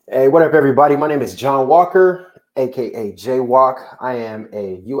Hey, what up, everybody? My name is John Walker, aka J Walk. I am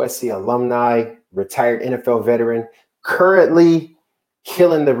a USC alumni, retired NFL veteran, currently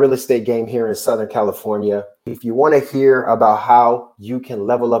killing the real estate game here in Southern California. If you want to hear about how you can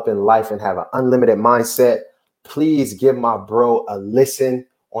level up in life and have an unlimited mindset, please give my bro a listen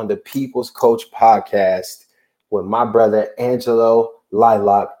on the People's Coach podcast with my brother Angelo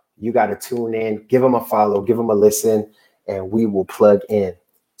Lilac. You got to tune in, give him a follow, give him a listen, and we will plug in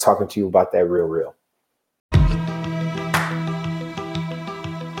talking to you about that real.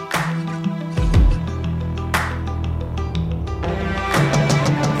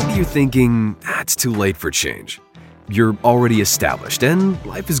 Maybe you're thinking, it's too late for change. You're already established and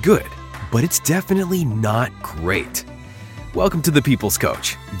life is good, but it's definitely not great. Welcome to The People's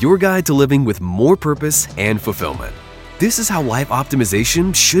Coach, your guide to living with more purpose and fulfillment. This is how life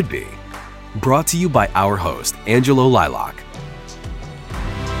optimization should be. Brought to you by our host, Angelo Lilac.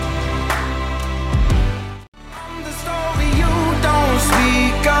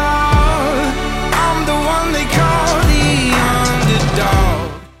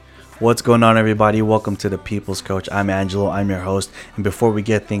 What's going on, everybody? Welcome to The People's Coach. I'm Angelo. I'm your host. And before we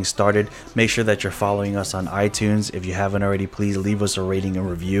get things started, make sure that you're following us on iTunes. If you haven't already, please leave us a rating and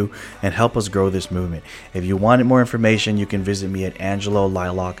review and help us grow this movement. If you wanted more information, you can visit me at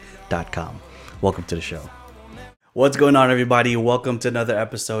angelolilac.com. Welcome to the show. What's going on, everybody? Welcome to another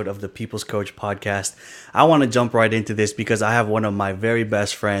episode of the People's Coach podcast. I want to jump right into this because I have one of my very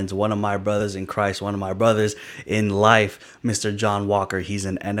best friends, one of my brothers in Christ, one of my brothers in life, Mr. John Walker. He's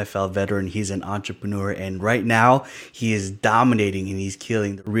an NFL veteran. He's an entrepreneur. And right now, he is dominating and he's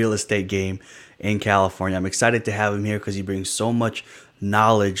killing the real estate game in California. I'm excited to have him here because he brings so much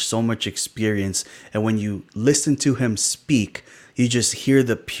knowledge, so much experience. And when you listen to him speak, you just hear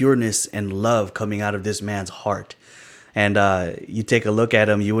the pureness and love coming out of this man's heart. And you take a look at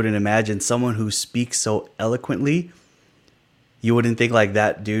him, you wouldn't imagine someone who speaks so eloquently. You wouldn't think like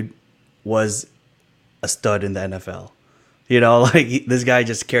that dude was a stud in the NFL. You know, like this guy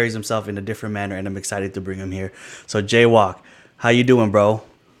just carries himself in a different manner, and I'm excited to bring him here. So J Walk, how you doing, bro?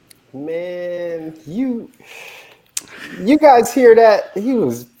 Man, you guys hear that? He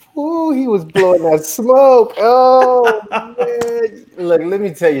was blowing that smoke. Oh man. Look, let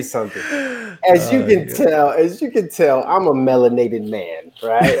me tell you something. As you can tell, I'm a melanated man,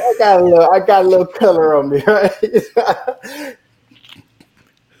 right? I got a little color on me, right?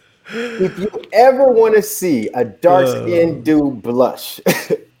 If you ever want to see a dark-skinned dude blush,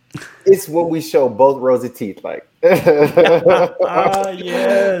 it's when we show both rows of teeth, like. Yes.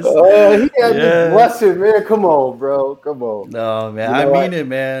 He had me blushing, man. Come on, bro. Come on. No, man. I mean it,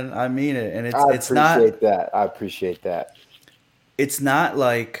 man. I mean it, and I appreciate that. It's not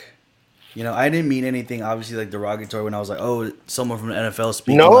like, you know, I didn't mean anything obviously like derogatory when I was like, oh, someone from the NFL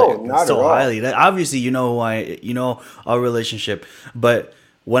speaking not so at all. highly. That obviously you know our relationship, but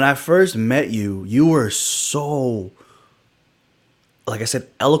when I first met you, you were so, like I said,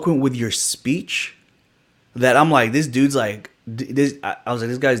 eloquent with your speech that I'm like, this dude's like this. I was like,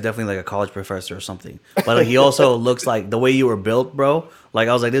 this guy's definitely like a college professor or something. But like, he also looks like the way you were built, bro. Like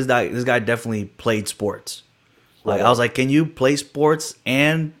I was like, this guy definitely played sports. Like I was like, can you play sports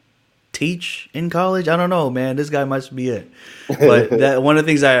and teach in college? I don't know, man. This guy must be it. But that one of the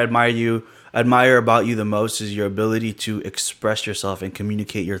things I admire about you the most is your ability to express yourself and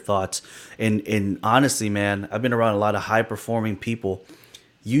communicate your thoughts. And honestly, man, I've been around a lot of high performing people.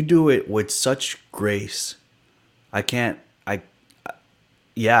 You do it with such grace. People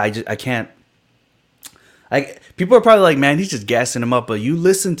are probably like, man, he's just gassing him up. But you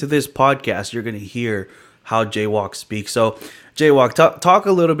listen to this podcast, you're going to hear how J-Walk speaks. So J-Walk, talk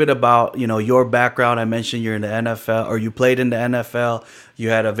a little bit about, you know, your background. I mentioned you're in the NFL, or you played in the NFL. You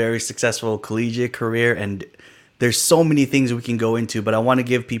had a very successful collegiate career, and there's so many things we can go into, but I want to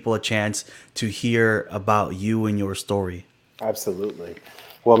give people a chance to hear about you and your story. Absolutely.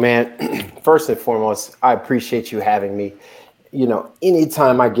 Well, man, first and foremost, I appreciate you having me. You know,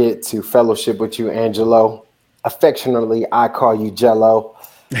 anytime I get to fellowship with you, Angelo, affectionately, I call you Jello.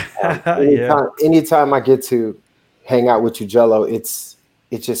 Anytime I get to hang out with you, Jello, it's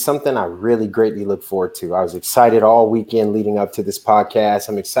just something I really greatly look forward to. I was excited all weekend leading up to this podcast.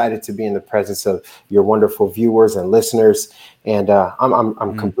 I'm excited to be in the presence of your wonderful viewers and listeners, and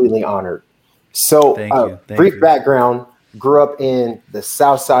I'm completely honored. So, brief background: grew up in the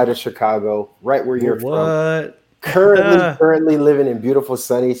South Side of Chicago, right where you're from. Currently living in beautiful,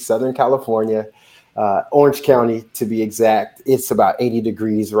 sunny Southern California. Orange County, to be exact. It's about 80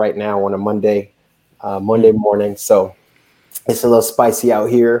 degrees right now on a Monday morning. So it's a little spicy out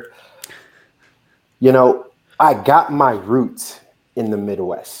here. You know, I got my roots in the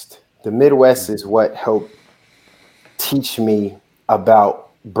Midwest. The Midwest is what helped teach me about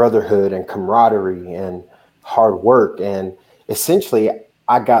brotherhood and camaraderie and hard work. And essentially,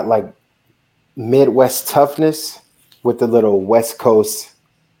 I got like Midwest toughness with the little West Coast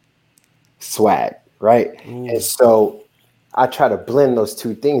swag, right? And Ooh. so I try to blend those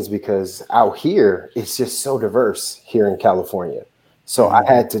two things because out here, it's just so diverse here in California. So I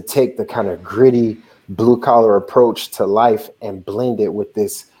Mm-hmm. had to take the kind of gritty blue collar approach to life and blend it with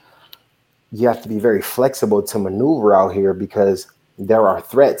this. You have to be very flexible to maneuver out here because there are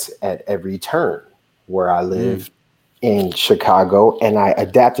threats at every turn where I Mm. lived in Chicago, and I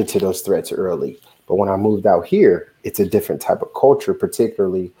adapted to those threats early. But when I moved out here, it's a different type of culture,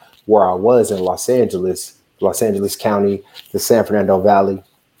 particularly where I was in Los Angeles County, the San Fernando Valley.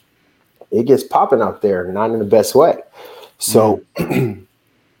 It gets popping out there, not in the best way. Mm. So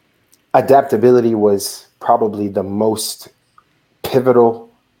adaptability was probably the most pivotal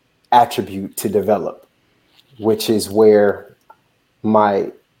attribute to develop, which is where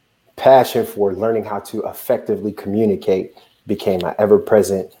my passion for learning how to effectively communicate became an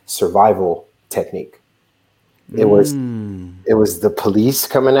ever-present survival technique. It was Mm. it was the police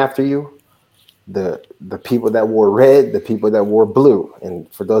coming after you, the people that wore red, the people that wore blue.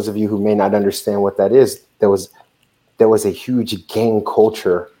 And for those of you who may not understand what that is, there was a huge gang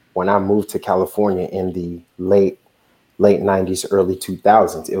culture when I moved to California in the late 90s, early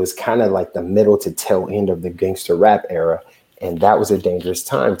 2000s. It was kind of like the middle to tail end of the gangster rap era. And that was a dangerous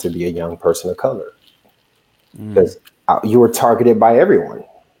time to be a young person of color Mm. because you were targeted by everyone,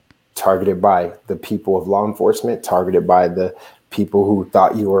 targeted by the people of law enforcement, targeted by the people who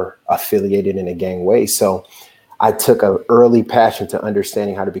thought you were affiliated in a gang way. So I took an early passion to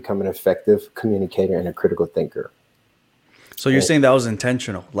understanding how to become an effective communicator and a critical thinker. So you're And saying that was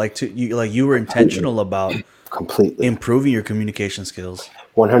intentional, like you were completely, intentional about completely. improving your communication skills.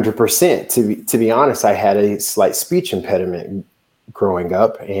 100%. To be honest, I had a slight speech impediment growing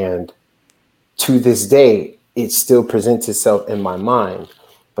up, and to this day, it still presents itself in my mind.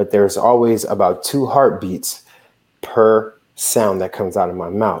 But there's always about 2 heartbeats per sound that comes out of my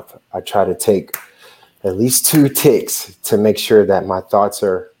mouth. I try to take at least 2 ticks to make sure that my thoughts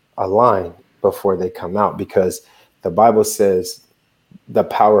are aligned before they come out, because the Bible says the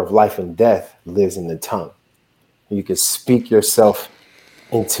power of life and death lives in the tongue. You can speak yourself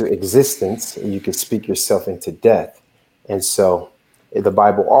into existence, and you can speak yourself into death. And so the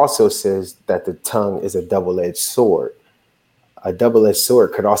Bible also says that the tongue is a double-edged sword. A double-edged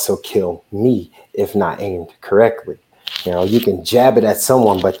sword could also kill me if not aimed correctly. You can jab it at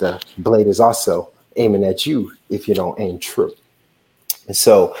someone, but the blade is also aiming at you if you don't aim true. And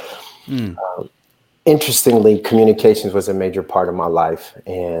so, Mm. interestingly, communications was a major part of my life,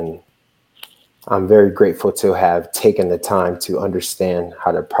 and I'm very grateful to have taken the time to understand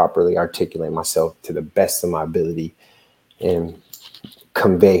how to properly articulate myself to the best of my ability and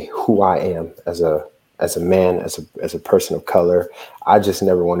convey who I am as a man, as a person of color. I just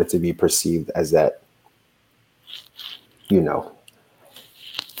never wanted to be perceived as that, you know,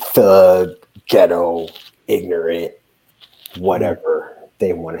 thug, ghetto, ignorant, Mm. whatever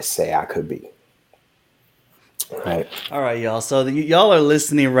they want to say I could be. Right. All right, y'all. So y'all are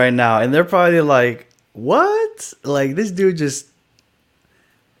listening right now, and they're probably like, "What? Like this dude just."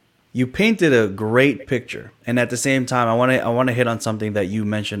 You painted a great picture, and at the same time, I want to hit on something that you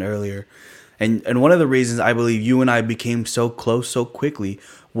mentioned earlier, and one of the reasons I believe you and I became so close so quickly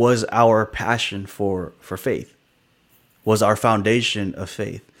was our passion for faith, was our foundation of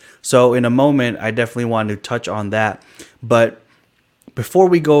faith. So in a moment, I definitely want to touch on that, but before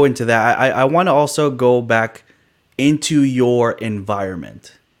we go into that, I want to also go back into your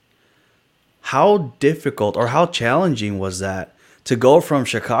environment. How difficult or how challenging was that to go from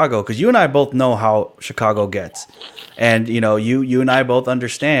Chicago? Because you and I both know how Chicago gets, and you and I both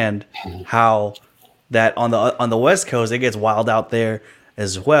understand how that on the West Coast it gets wild out there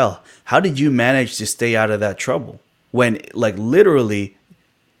as well. How did you manage to stay out of that trouble when, like, literally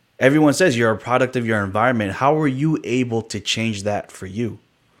everyone says you're a product of your environment? How were you able to change that for you?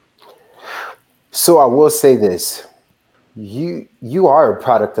 So I will say this. You are a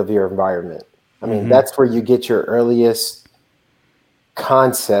product of your environment. I mean, Mm-hmm. that's where you get your earliest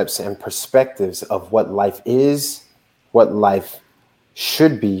concepts and perspectives of what life is, what life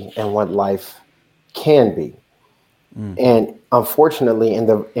should be, and what life can be. Mm. And unfortunately, in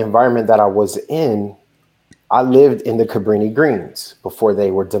the environment that I was in, I lived in the Cabrini Greens before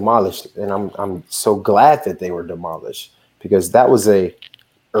they were demolished, and I'm so glad that they were demolished because that was a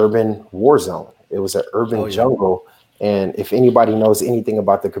urban war zone. It was an Oh urban yeah. jungle, And if anybody knows anything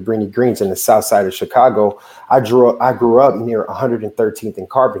about the Cabrini Greens in the south side of Chicago, I grew up near 113th and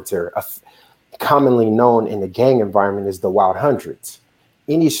Carpenter, commonly known in the gang environment as the Wild Hundreds.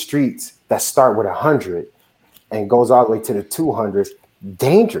 Any streets that start with 100 and goes all the way to the 200s,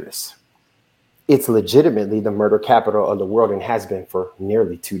 dangerous. It's legitimately the murder capital of the world and has been for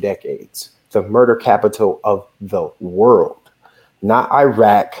nearly 2 decades. The murder capital of the world, not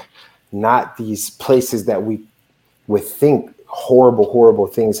Iraq, not these places that we would think horrible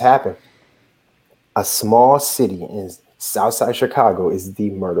things happen. A small city in Southside Chicago is the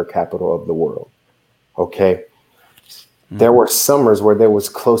murder capital of the world. Okay. There were summers where there was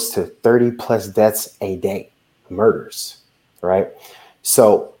close to 30 plus deaths a day, murders, right?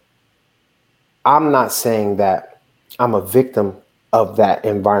 So I'm not saying that I'm a victim of that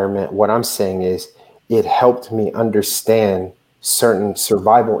environment. What I'm saying is it helped me understand certain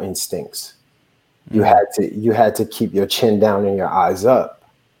survival instincts. You had to keep your chin down and your eyes up,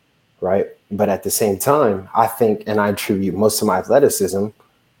 right? But at the same time, I think, and I attribute most of my athleticism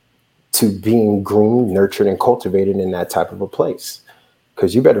to being groomed, nurtured, and cultivated in that type of a place.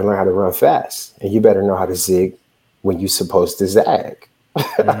 Because you better learn how to run fast, and you better know how to zig when you're supposed to zag.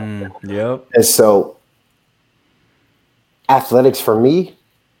 Yep. And so athletics for me,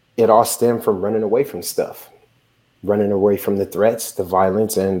 it all stemmed from running away from stuff, running away from the threats, the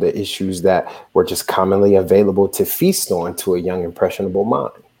violence, and the issues that were just commonly available to feast on to a young, impressionable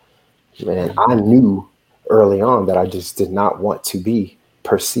mind. And I knew early on that I just did not want to be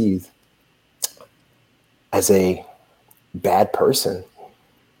perceived as a bad person,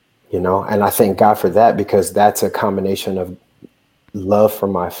 and I thank God for that, because that's a combination of love for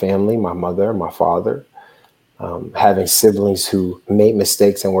my family, my mother, my father, having siblings who made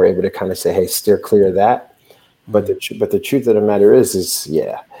mistakes and were able to kind of say, hey, steer clear of that. But the truth of the matter is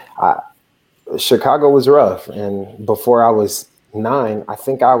Chicago was rough. And before I was 9, I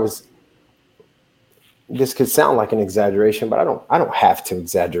think this could sound like an exaggeration, but I don't have to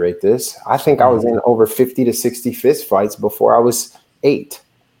exaggerate this. I think I was in over 50 to 60 fist fights before I was 8.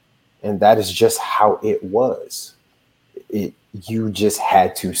 And that is just how it was. You just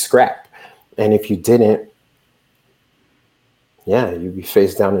had to scrap. And if you didn't, you'd be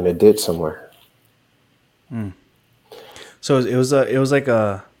face down in a ditch somewhere. So it was like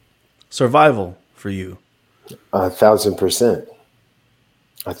a survival for you. 1,000%.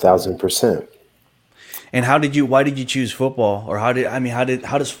 1,000%. And why did you choose football? Or how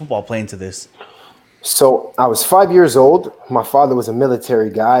does football play into this? So I was 5 years old. My father was a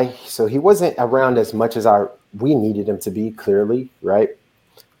military guy, so he wasn't around as much as we needed him to be, clearly, right?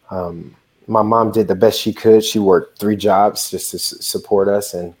 My mom did the best she could. She worked 3 jobs just to support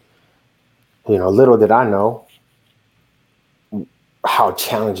us. And, little did I know how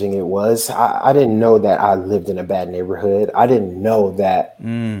challenging it was. I didn't know that I lived in a bad neighborhood. I didn't know that.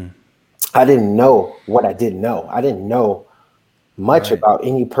 I didn't know what I didn't know. I didn't know much about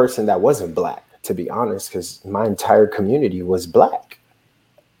any person that wasn't Black, to be honest, because my entire community was Black.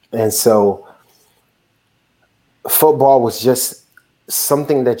 And so football was just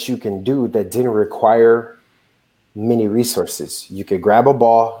something that you can do that didn't require many resources. You could grab a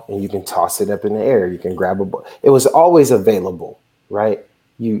ball and you can toss it up in the air. You can grab a ball. It was always available, right?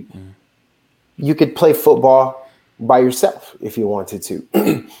 You could play football by yourself if you wanted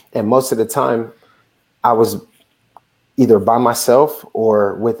to. And most of the time I was either by myself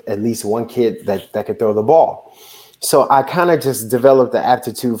or with at least one kid that could throw the ball. So I kind of just developed the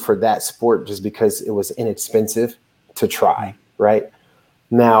aptitude for that sport just because it was inexpensive to try, right?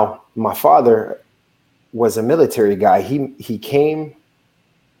 Now, my father was a military guy. He came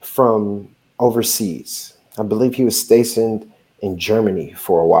from overseas. I believe he was stationed in Germany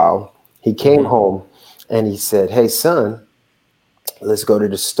for a while. He came home and he said, hey, son, let's go to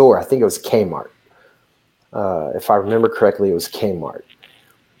the store. I think it was Kmart. If I remember correctly, it was Kmart.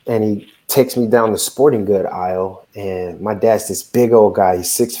 And he takes me down the sporting good aisle, and my dad's this big old guy. He's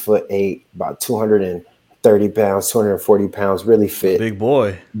 6'8", about 230 pounds, 240 pounds, really fit. Big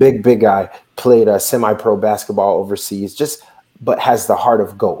boy. Big guy. Played semi-pro basketball overseas, but has the heart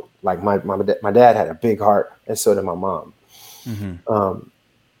of gold. Like my dad had a big heart, and so did my mom.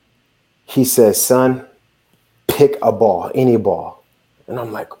 He says, son, pick a ball, any ball. And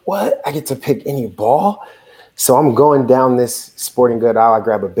I'm like, what? I get to pick any ball? So I'm going down this sporting good aisle. I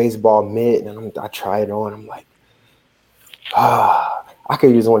grab a baseball mitt and I try it on. I'm like, I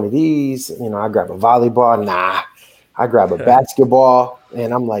could use one of these. I grab a volleyball. Nah, I grab a basketball.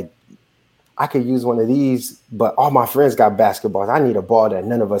 And I'm like, I could use one of these, but all my friends got basketballs. I need a ball that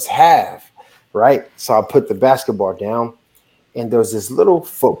none of us have, right? So I put the basketball down, and there was this little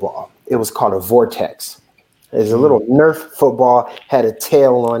football. It was called a Vortex. It's a little Nerf football, had a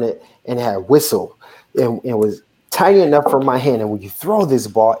tail on it, and had a whistle. And it was tiny enough for my hand. And when you throw this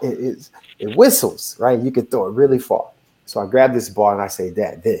ball, it whistles, right? You can throw it really far. So I grab this ball and I say,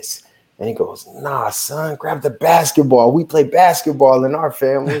 Dad, this. And he goes, nah, son, grab the basketball. We play basketball in our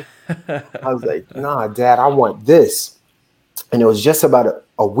family. I was like, nah, Dad, I want this. And it was just about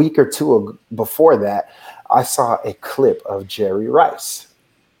a week or two before that, I saw a clip of Jerry Rice.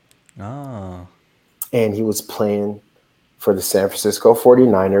 Oh. And he was playing for the San Francisco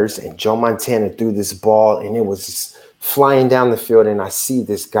 49ers. And Joe Montana threw this ball, and it was just flying down the field. And I see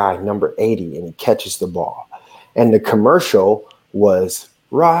this guy, number 80, and he catches the ball. And the commercial was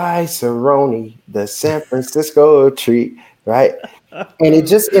Rice-A-Roni, the San Francisco treat, right? And it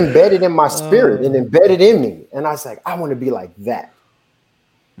just embedded in my spirit and embedded in me. And I was like, I want to be like that.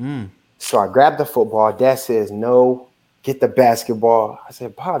 So I grabbed the football. Dad says, no, get the basketball. I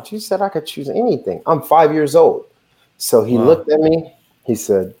said, Pops, you said I could choose anything. I'm 5 years old. So he looked at me. He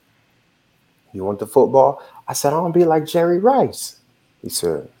said, you want the football? I said, I want to be like Jerry Rice. He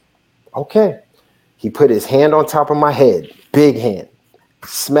said, okay. He put his hand on top of my head, big hand,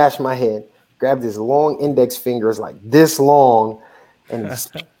 smashed my head, grabbed his long index fingers like this long, and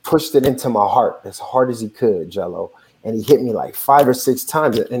he pushed it into my heart as hard as he could, Jello. And he hit me like 5 or 6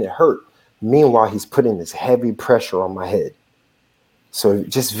 times, and it hurt. Meanwhile, he's putting this heavy pressure on my head. So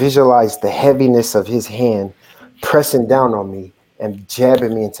just visualize the heaviness of his hand pressing down on me and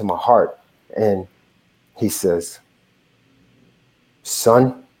jabbing me into my heart. And he says,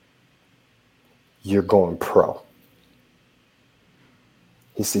 son, you're going pro.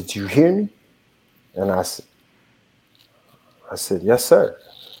 He said, do you hear me? And I said, yes, sir.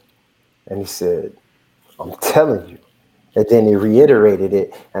 And he said, I'm telling you. And then he reiterated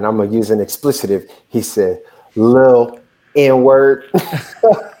it, and I'm going to use an explicitive. He said, Lil N-word,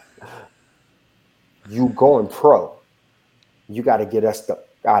 you going pro. You got to get us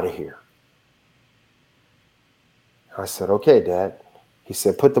out of here. I said, okay, Dad. He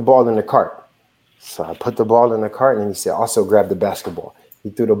said, put the ball in the cart. So I put the ball in the cart, and he said, also grab the basketball.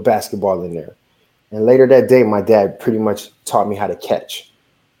 He threw the basketball in there. And later that day, my dad pretty much taught me how to catch.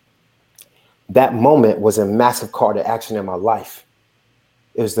 That moment was a massive call to action in my life.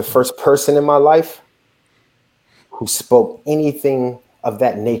 It was the first person in my life who spoke anything of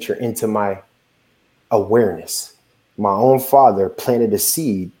that nature into my awareness. My own father planted a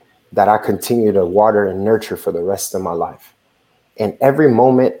seed that I continue to water and nurture for the rest of my life. And every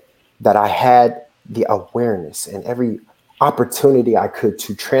moment that I had the awareness and every opportunity I could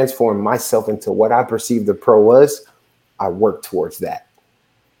to transform myself into what I perceived the pro was, I worked towards that.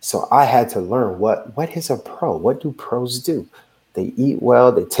 So I had to learn what is a pro? What do pros do? They eat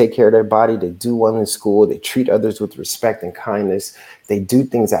well, they take care of their body, they do well in school, they treat others with respect and kindness, they do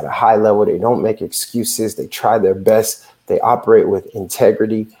things at a high level, they don't make excuses, they try their best, they operate with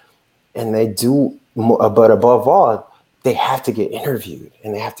integrity, and they do, but above all, they have to get interviewed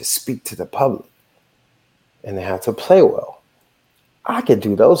and they have to speak to the public and they have to play well. I could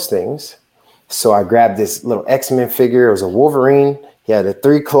do those things. So I grabbed this little X-Men figure. It was a Wolverine. He had the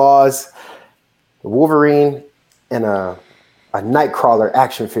 3 claws, the Wolverine, and a Nightcrawler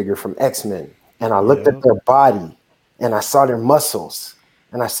action figure from X-Men. And I looked at their body and I saw their muscles.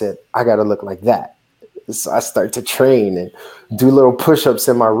 And I said, I got to look like that. So I started to train and do little push-ups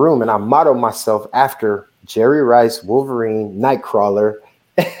in my room. And I modeled myself after Jerry Rice, Wolverine, Nightcrawler,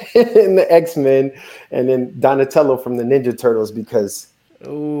 and the X-Men, and then Donatello from the Ninja Turtles because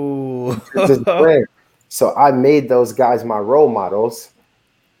so I made those guys my role models.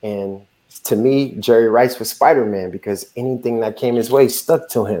 And to me, Jerry Rice was Spider-Man because anything that came his way stuck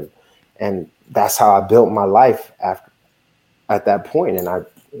to him. And that's how I built my life at that point.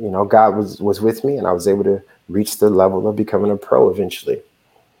 And God was with me and I was able to reach the level of becoming a pro eventually.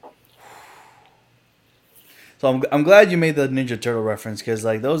 So I'm glad you made the Ninja Turtle reference because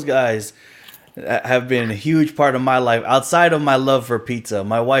like those guys have been a huge part of my life outside of my love for pizza.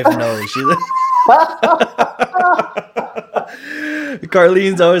 My wife knows.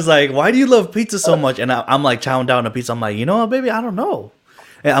 Carlene's always like, why do you love pizza so much? And I'm like chowing down a pizza. I'm like, you know what, baby? I don't know.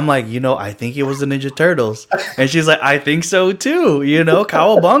 And I'm like, I think it was the Ninja Turtles. And she's like, I think so too.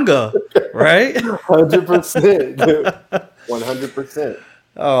 Cowabunga, right? 100%. 100%.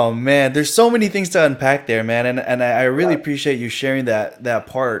 Oh man, there's so many things to unpack there, man, and I really appreciate you sharing that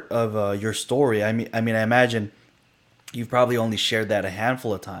part of your story. I mean, I imagine you've probably only shared that a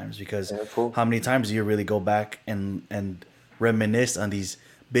handful of times because how many times do you really go back and reminisce on these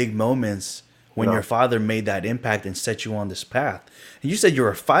big moments when your father made that impact and set you on this path? And you said you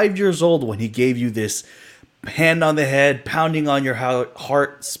were 5 years old when he gave you this hand on the head, pounding on your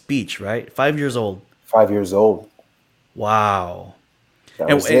heart speech, right? 5 years old. 5 years old. Wow. That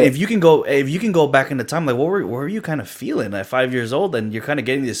And was it. if you can go back into time, like what were you kind of feeling at 5 years old? And you're kind of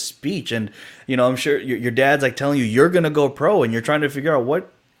getting this speech, and I'm sure your dad's like telling you you're gonna go pro, and you're trying to figure out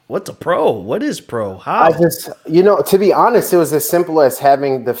what's a pro, what is pro, I how. just, to be honest, it was as simple as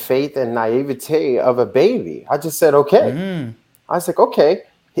having the faith and naivete of a baby. I just said, okay. I was like, okay.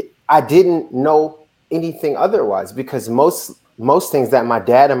 I didn't know anything otherwise, because most things that my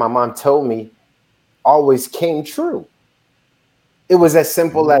dad and my mom told me always came true. It was as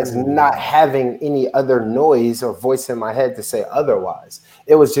simple as not having any other noise or voice in my head to say otherwise.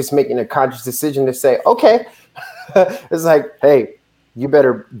 It was just making a conscious decision to say, okay. It's like, hey, you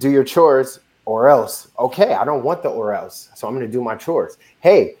better do your chores or else. Okay, I don't want the or else, so I'm going to do my chores.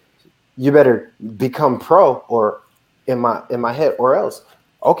 Hey, you better become pro, or in my head, or else.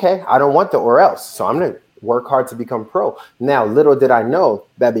 Okay, I don't want the or else, so I'm going to work hard to become pro. Now, little did I know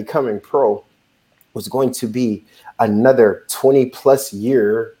that becoming pro was going to be another 20 plus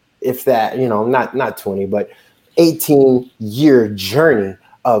year, if that, not 20, but 18-year journey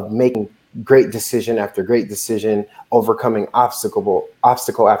of making great decision after great decision, overcoming obstacle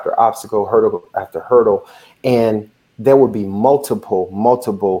after obstacle, hurdle after hurdle. And there would be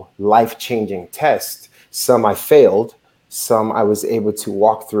multiple life-changing tests. Some I failed, some I was able to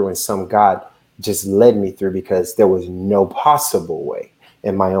walk through, and some God just led me through, because there was no possible way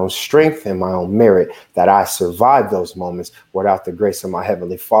in my own strength and my own merit that I survived those moments without the grace of my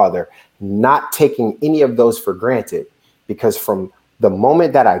Heavenly Father. Not taking any of those for granted, because from the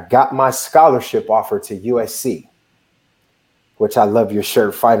moment that I got my scholarship offer to USC, which I love your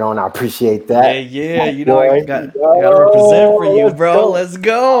shirt, Fight On, I appreciate that. Yeah. I gotta represent for you, bro. Let's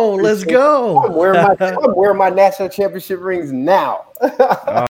go. I'm wearing my national championship rings now.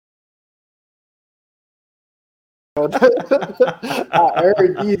 I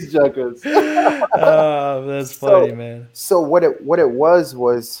earned these junkers. Oh, that's funny, man. So what it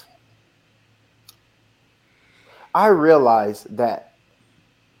was I realized that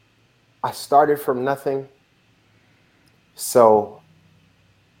I started from nothing, so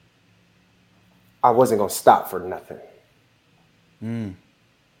I wasn't going to stop for nothing.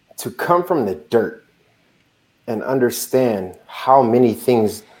 To come from the dirt and understand how many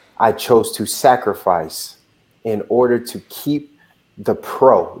things I chose to sacrifice in order to keep the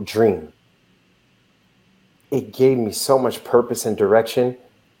pro dream, it gave me so much purpose and direction,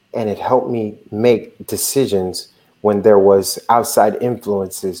 and it helped me make decisions when there was outside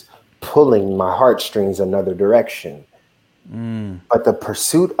influences pulling my heartstrings another direction. But the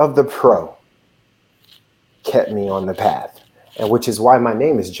pursuit of the pro kept me on the path, and which is why my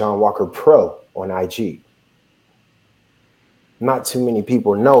name is John Walker Pro on IG. Not too many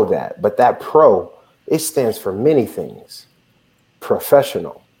people know that, but that pro, it stands for many things: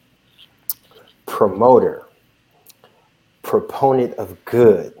 professional, promoter, proponent of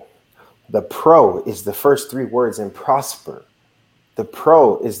good. The pro is the first three words in prosper. The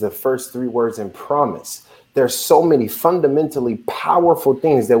pro is the first three words in promise. There's so many fundamentally powerful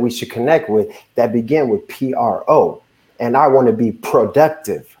things that we should connect with that begin with PRO. And I want to be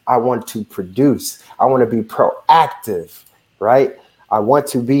productive. I want to produce. I want to be proactive, right? I want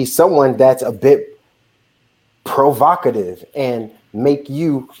to be someone that's a bit provocative and make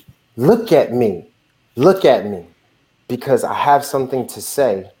you look at me, because I have something to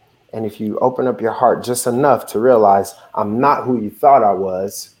say. And if you open up your heart just enough to realize I'm not who you thought I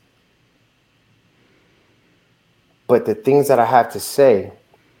was, but the things that I have to say,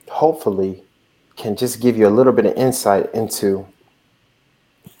 hopefully, can just give you a little bit of insight into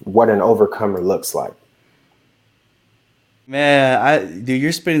what an overcomer looks like. Man, dude,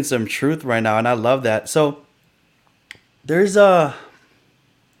 you're spitting some truth right now, and I love that. So there's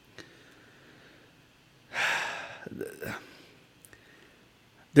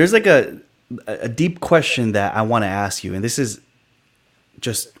like a deep question that I want to ask you, and this is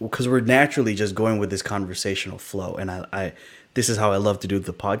just because we're naturally just going with this conversational flow, and I this is how I love to do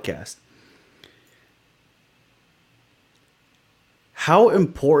the podcast. How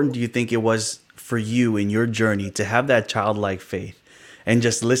important do you think it was for you in your journey to have that childlike faith and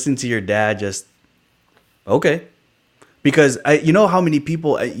just listen to your dad? Just okay. Because you know how many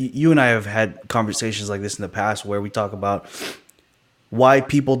people, you and I have had conversations like this in the past where we talk about why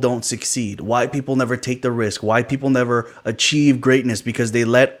people don't succeed, why people never take the risk, why people never achieve greatness, because they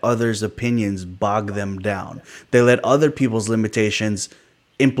let others' opinions bog them down. They let other people's limitations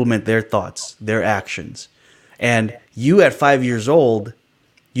implement their thoughts, their actions. And you at 5 years old,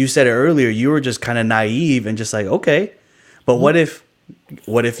 you said it earlier, you were just kind of naive and just like, okay, but what if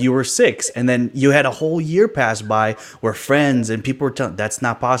what if you were 6 and then you had a whole year pass by where friends and people were telling, that's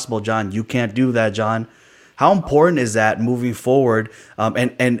not possible, John. You can't do that, John. How important is that moving forward? How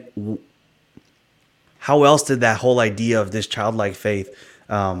else did that whole idea of this childlike faith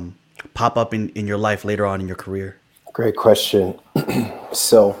pop up in your life later on in your career? Great question.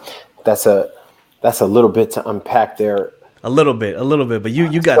 So that's a little bit to unpack there. A little bit, but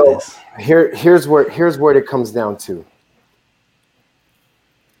you got this. Here's where it comes down to.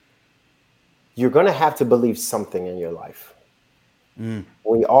 You're going to have to believe something in your life.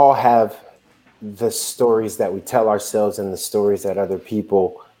 We all have the stories that we tell ourselves and the stories that other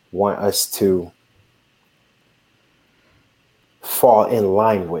people want us to fall in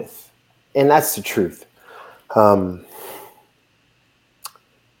line with. And that's the truth. I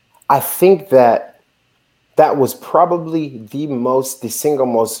think that was probably the single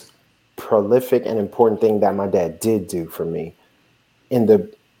most prolific and important thing that my dad did do for me in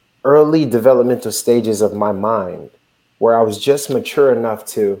the early developmental stages of my mind, where I was just mature enough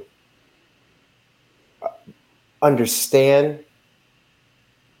to understand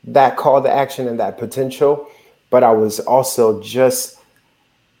that call to action and that potential. But I was also just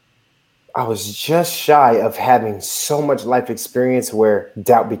shy of having so much life experience where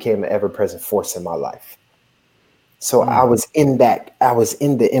doubt became an ever-present force in my life. So I was in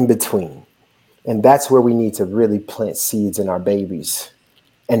the in-between. And that's where we need to really plant seeds in our babies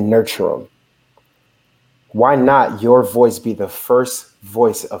and nurture them. Why not your voice be the first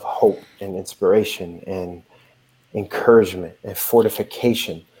voice of hope and inspiration and encouragement and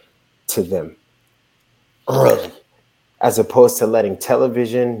fortification to them early, as opposed to letting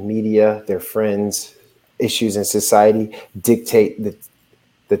television, media, their friends, issues in society dictate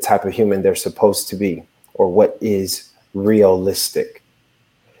the type of human they're supposed to be or what is realistic.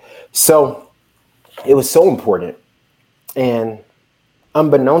 So it was so important. And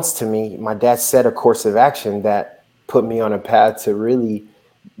unbeknownst to me, my dad set a course of action that put me on a path to really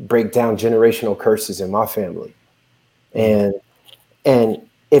break down generational curses in my family. And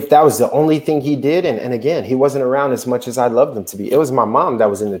if that was the only thing he did, and again, he wasn't around as much as I loved him to be. It was my mom that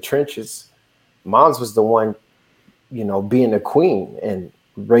was in the trenches. Mom's was the one, being a queen and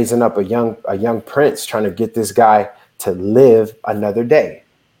raising up a young prince, trying to get this guy to live another day,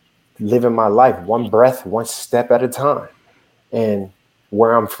 living my life one breath, one step at a time. And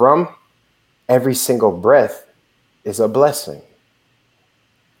where I'm from, every single breath is a blessing.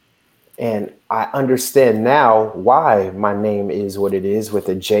 And I understand now why my name is what it is with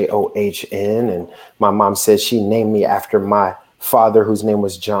a John. And my mom says she named me after my father, whose name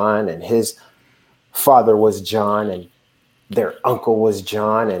was John, and his father was John, and their uncle was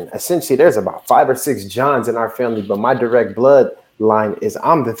John. And essentially there's about 5 or 6 Johns in our family, but my direct bloodline is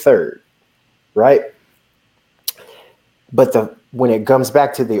I'm the third, right? But when it comes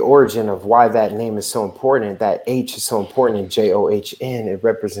back to the origin of why that name is so important, that H is so important in John, it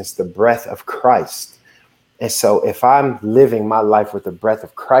represents the breath of Christ. And so if I'm living my life with the breath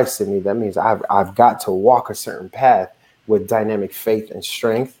of Christ in me, that means I've got to walk a certain path with dynamic faith and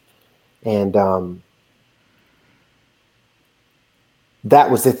strength. And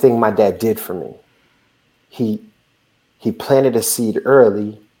that was the thing my dad did for me. He planted a seed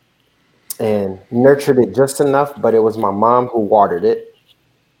early and nurtured it just enough, but it was my mom who watered it.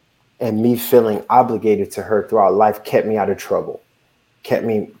 And me feeling obligated to her throughout life kept me out of trouble, kept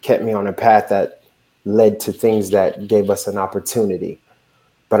me on a path that led to things that gave us an opportunity.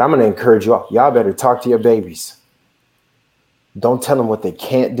 But I'm going to encourage y'all better talk to your babies. Don't tell them what they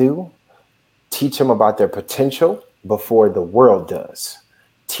can't do. Teach them about their potential before the world does.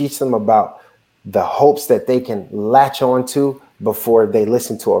 Teach them about the hopes that they can latch onto before they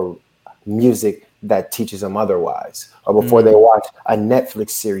listen to a music that teaches them otherwise, or before they watch a Netflix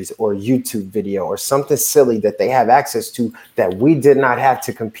series or a YouTube video or something silly that they have access to that we did not have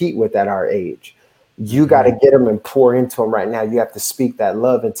to compete with at our age. You got to get them and pour into them right now. You have to speak that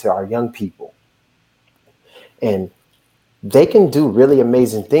love into our young people. And they can do really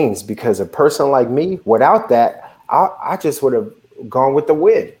amazing things, because a person like me, without that, I just would have gone with the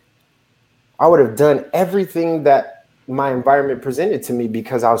wind. I would have done everything that my environment presented to me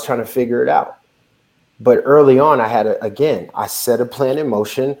because I was trying to figure it out. But early on, I set a plan in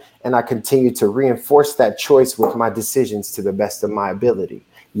motion, and I continued to reinforce that choice with my decisions to the best of my ability.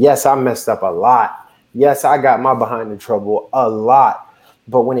 Yes, I messed up a lot. Yes, I got my behind in trouble a lot.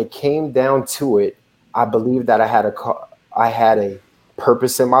 But when it came down to it, I believed that I had a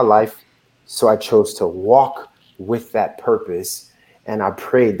purpose in my life. So I chose to walk with that purpose, and I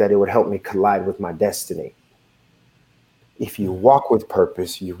prayed that it would help me collide with my destiny. If you walk with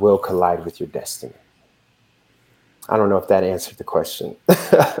purpose, you will collide with your destiny. I don't know if that answered the question.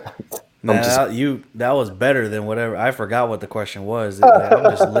 I'm just Nah, that was better than whatever. I forgot what the question was. Like, I'm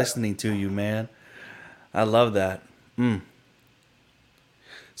just listening to you, man. I love that.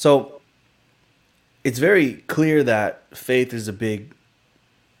 So it's very clear that faith is a big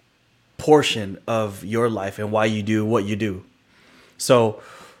portion of your life and why you do what you do. So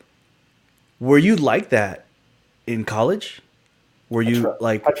were you like that in college? Were you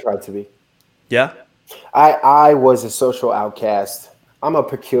like, I tried to be. yeah? I was a social outcast. I'm a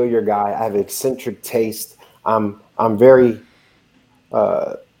peculiar guy. I have eccentric taste. I'm very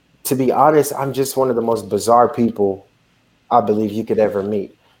to be honest, I'm just one of the most bizarre people I believe you could ever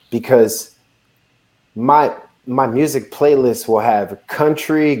meet, because my music playlist will have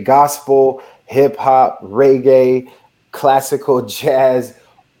country, gospel, hip hop, reggae, classical, jazz,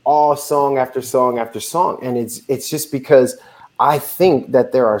 all song after song after song. And it's just because I think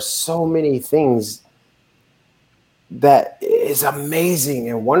that there are so many things that is amazing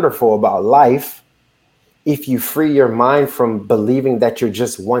and wonderful about life if you free your mind from believing that you're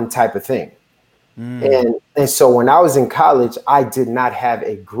just one type of thing. And so when I was in college, I did not have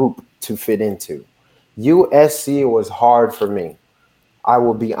a group to fit into. USC was hard for me. I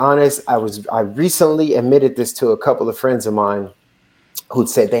will be honest. I recently admitted this to a couple of friends of mine who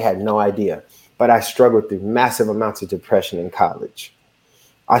said they had no idea, but I struggled through massive amounts of depression in college.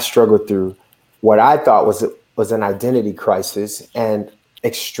 I struggled through what I thought was an identity crisis and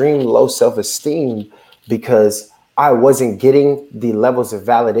extreme low self-esteem, because I wasn't getting the levels of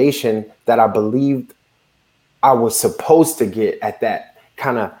validation that I believed I was supposed to get at that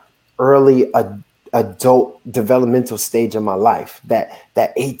kind of early adult developmental stage of my life, that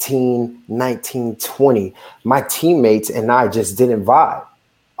 18, 19, 20. My teammates and I just didn't vibe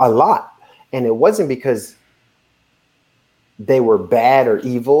a lot. And it wasn't because they were bad or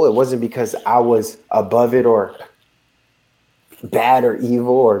evil. It wasn't because I was above it or bad or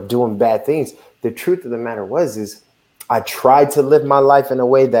evil or doing bad things. The truth of the matter is I tried to live my life in a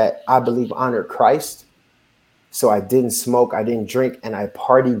way that I believe honored Christ. So I didn't smoke, I didn't drink, and I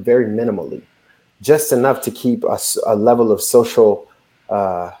partied very minimally, just enough to keep a level of social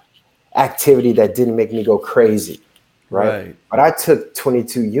activity that didn't make me go crazy, right? But I took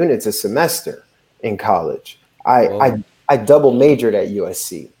 22 units a semester in college. I double majored at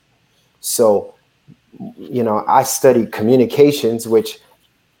USC. So, I studied communications, which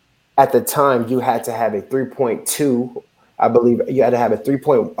at the time you had to have a 3.2. I believe you had to have a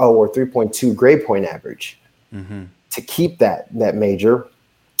 3.0 or 3.2 grade point average to keep that major.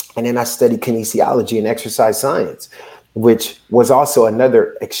 And then I studied kinesiology and exercise science, which was also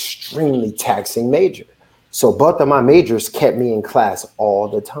another extremely taxing major. So both of my majors kept me in class all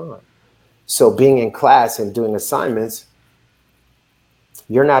the time. So being in class and doing assignments,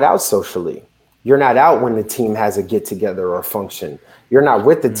 you're not out socially. You're not out when the team has a get together or a function. You're not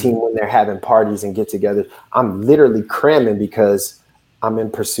with the team when they're having parties and get together. I'm literally cramming because I'm in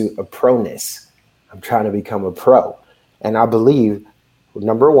pursuit of proness. I'm trying to become a pro. And I believe,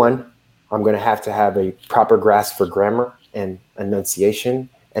 number one, I'm going to have a proper grasp for grammar and enunciation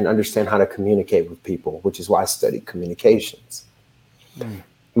and understand how to communicate with people, which is why I studied communications.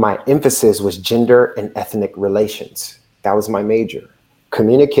 My emphasis was gender and ethnic relations. That was my major.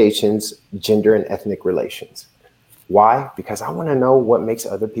 Communications, gender, and ethnic relations. Why? Because I want to know what makes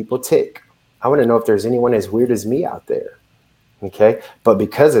other people tick. I want to know if there's anyone as weird as me out there. Okay. But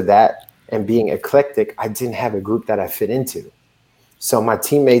because of that and being eclectic, I didn't have a group that I fit into. So my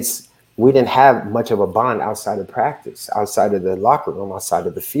teammates, we didn't have much of a bond outside of practice, outside of the locker room, outside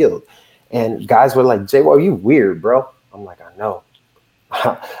of the field. And guys were like, Jay, well, you weird, bro. I'm like, I know.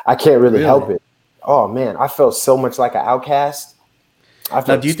 I can't really help it. Oh man, I felt so much like an outcast.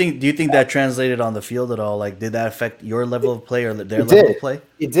 Now, do you think that translated on the field at all? Like, did that affect your level of play or their level of play?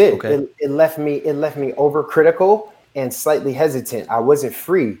 It did. Okay. It left me overcritical and slightly hesitant. I wasn't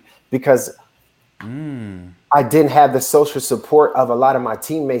free because I didn't have the social support of a lot of my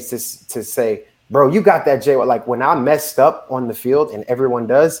teammates to say, bro, you got that, Jay. Like when I messed up on the field and everyone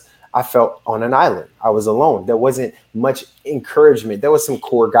does, I felt on an island. I was alone. There wasn't much encouragement. There was some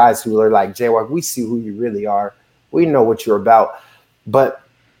core guys who were like, Jay, we see who you really are. We know what you're about. But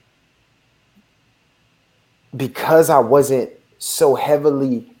because I wasn't so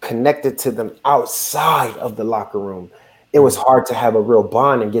heavily connected to them outside of the locker room, it was hard to have a real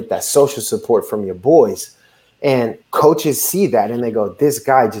bond and get that social support from your boys. And coaches see that and they go, this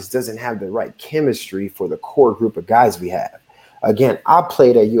guy just doesn't have the right chemistry for the core group of guys we have. Again, I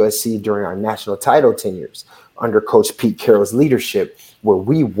played at USC during our national title tenures under Coach Pete Carroll's leadership, where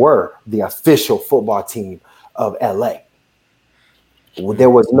we were the official football team of LA. There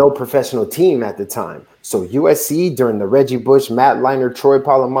was no professional team at the time. So USC during the Reggie Bush, Matt Leinart, Troy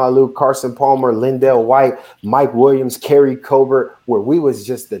Polamalu, Carson Palmer, Lindell White, Mike Williams, Kerry Colbert, where we was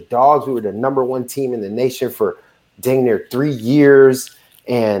just the dogs. We were the number one team in the nation for dang near 3 years.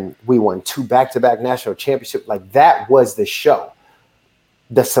 And we won 2 back-to-back national championships. Like, that was the show.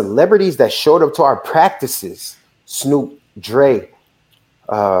 The celebrities that showed up to our practices, Snoop, Dre,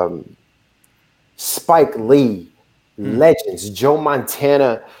 Spike Lee, legends, Joe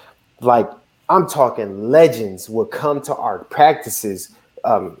Montana, like, I'm talking legends would come to our practices.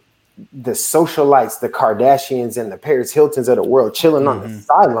 The socialites, the Kardashians and the Paris Hiltons of the world chilling on the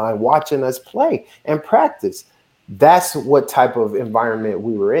sideline watching us play and practice. That's what type of environment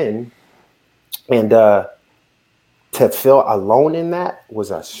we were in. And to feel alone in that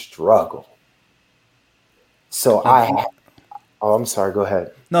was a struggle. So I'm sorry, go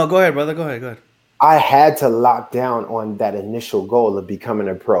ahead. No, go ahead, brother. Go ahead. I had to lock down on that initial goal of becoming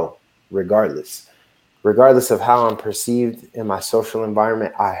a pro, regardless of how I'm perceived in my social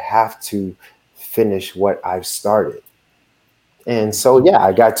environment. I have to finish what I've started. And so, yeah,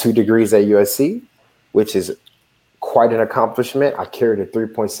 I got 2 degrees at USC, which is quite an accomplishment. I carried a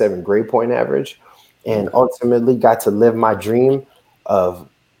 3.7 grade point average and ultimately got to live my dream of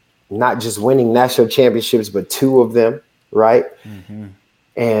not just winning national championships, but 2 of them, right?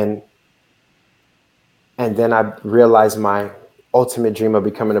 And then I realized my ultimate dream of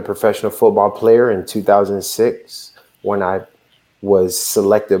becoming a professional football player in 2006 when I was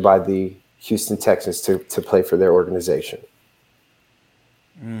selected by the Houston Texans to play for their organization.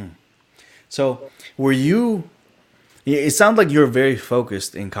 So were you – it sounds like you were very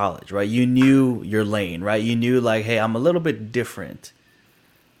focused in college, right? You knew your lane, right? You knew, like, hey, I'm a little bit different.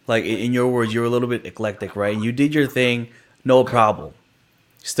 Like, in your words, you were a little bit eclectic, right? You did your thing, no problem.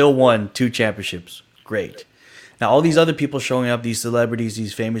 Still won 2 championships. Great. Now, all these other people showing up, these celebrities,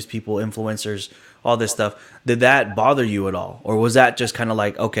 these famous people, influencers, all this stuff, did that bother you at all? Or was that just kind of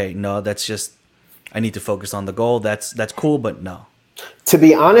like, okay, no, that's just, I need to focus on the goal. That's cool, but no. To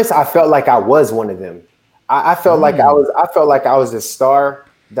be honest, I felt like I was one of them. I felt like I was a star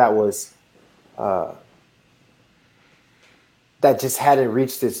that was that just hadn't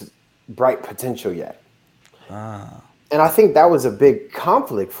reached its bright potential yet. And I think that was a big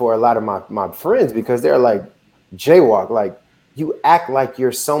conflict for a lot of my friends, because they're like, Jaywalk, like, you act like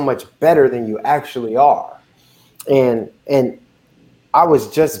you're so much better than you actually are. And I was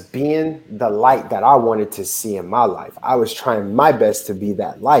just being the light that I wanted to see in my life. I was trying my best to be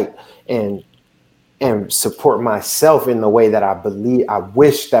that light and support myself in the way that I believe. I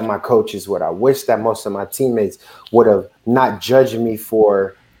wish that my coaches would. I wish that most of my teammates would have not judged me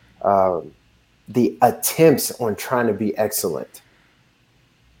for the attempts on trying to be excellent.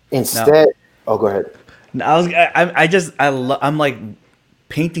 Instead, go ahead. I'm like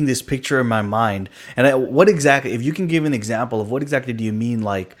painting this picture in my mind. And what exactly, if you can give an example of what exactly do you mean?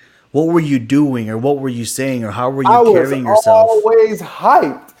 Like, what were you doing, or what were you saying, or how were you carrying yourself? I was always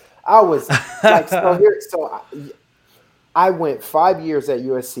hyped. I was like, I went 5 years at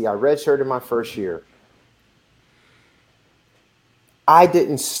USC. I redshirted my first year. I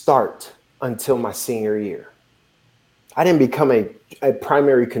didn't start until my senior year. I didn't become a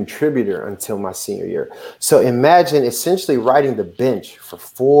primary contributor until my senior year. So imagine essentially riding the bench for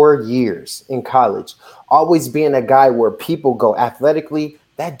 4 years in college, always being a guy where people go athletically,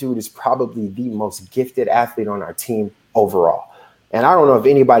 that dude is probably the most gifted athlete on our team overall. And I don't know if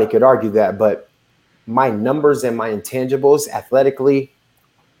anybody could argue that, but my numbers and my intangibles athletically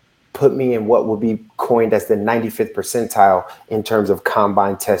put me in what would be coined as the 95th percentile in terms of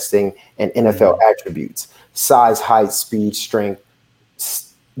combine testing and NFL attributes: size, height, speed, strength,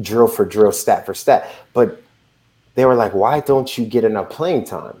 drill for drill, stat for stat. But they were like, why don't you get enough playing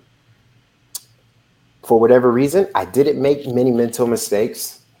time? For whatever reason, I didn't make many mental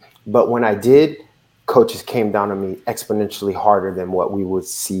mistakes, but when I did, coaches came down on me exponentially harder than what we would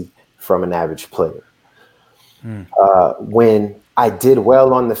see from an average player. When I did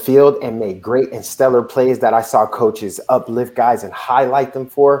well on the field and made great and stellar plays that I saw coaches uplift guys and highlight them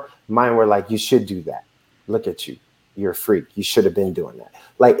for, mine were like, you should do that. Look at you. You're a freak. You should have been doing that.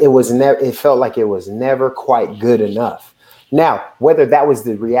 Like, it felt like it was never quite good enough. Now, whether that was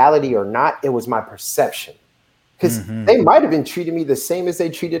the reality or not, it was my perception. Because they might have been treating me the same as they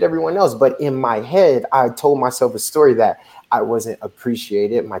treated everyone else. But in my head, I told myself a story that I wasn't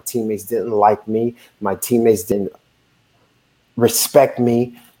appreciated. My teammates didn't like me. My teammates didn't respect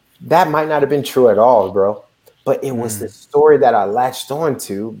me. That might not have been true at all, bro. But it was the story that I latched on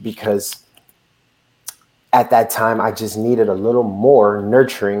to, because at that time, I just needed a little more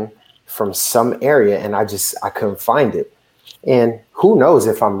nurturing from some area, and I couldn't find it. And who knows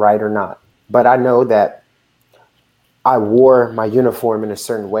if I'm right or not. But I know that I wore my uniform in a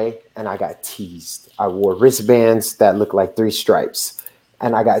certain way and I got teased. I wore wristbands that looked like 3 stripes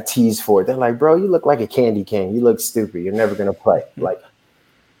and I got teased for it. They're like, bro, you look like a candy cane. You look stupid. You're never going to play. Like,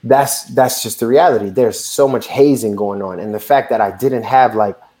 that's just the reality. There's so much hazing going on. And the fact that I didn't have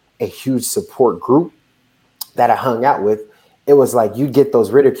like a huge support group that I hung out with, it was like you get those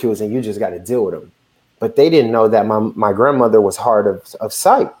ridicules and you just got to deal with them. But they didn't know that my grandmother was hard of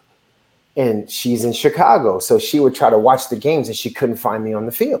sight. And she's in Chicago. So she would try to watch the games and she couldn't find me on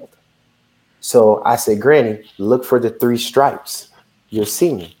the field. So I said, Granny, look for the 3 stripes. You'll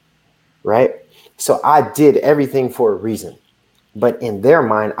see me. Right. So I did everything for a reason. But in their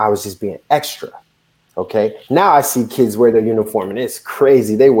mind, I was just being extra. Okay. Now I see kids wear their uniform and it's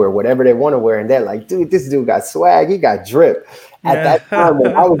crazy. They wear whatever they want to wear. And they're like, dude, this dude got swag. He got drip. At that time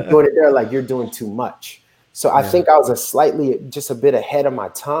when I was doing it, they're like, you're doing too much. So I think I was just a bit ahead of my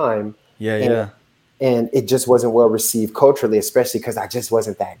time. And it just wasn't well received culturally, especially because I just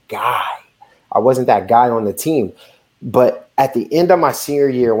wasn't that guy. I wasn't that guy on the team. But at the end of my senior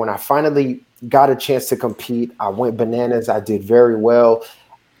year, when I finally got a chance to compete, I went bananas. I did very well.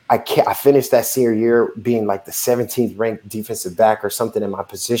 I finished that senior year being like the 17th ranked defensive back or something in my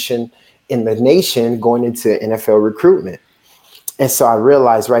position in the nation going into NFL recruitment. And so I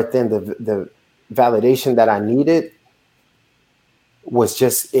realized right then the validation that I needed was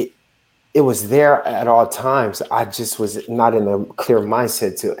just it. It was there at all times. I just was not in a clear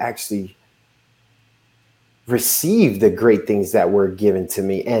mindset to actually receive the great things that were given to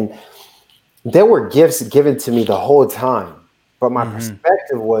me. And there were gifts given to me the whole time. But my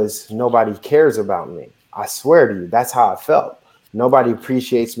perspective was nobody cares about me. I swear to you, that's how I felt. Nobody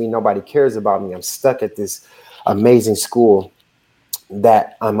appreciates me. Nobody cares about me. I'm stuck at this amazing school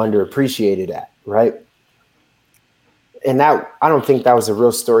that I'm underappreciated at, right? And that, I don't think that was a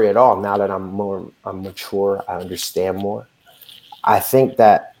real story at all. Now that I'm mature, I understand more. I think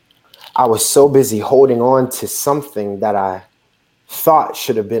that I was so busy holding on to something that I thought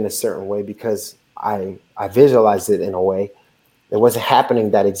should have been a certain way because I visualized it in a way. It wasn't happening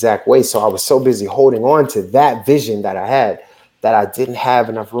that exact way. So I was so busy holding on to that vision that I had that I didn't have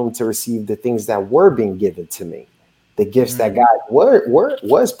enough room to receive the things that were being given to me, the gifts that God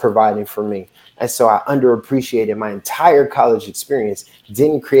was providing for me. And so I underappreciated my entire college experience,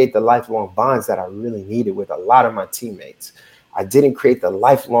 didn't create the lifelong bonds that I really needed with a lot of my teammates. I didn't create the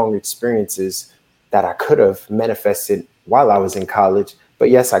lifelong experiences that I could have manifested while I was in college.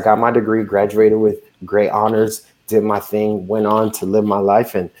 But yes, I got my degree, graduated with great honors, did my thing, went on to live my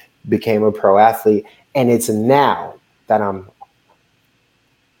life and became a pro athlete. And it's now that I'm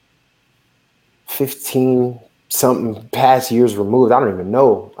 15 something past years removed. I don't even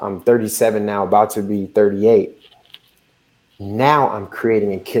know. I'm 37 now, about to be 38. Now I'm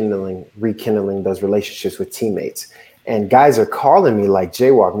creating and rekindling those relationships with teammates. And guys are calling me like,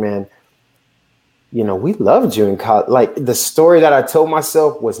 Jaywalk, man, you know, we loved you in college. Like the story that I told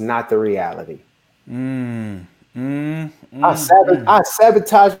myself was not the reality. I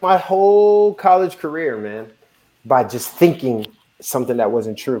sabotaged my whole college career, man, by just thinking something that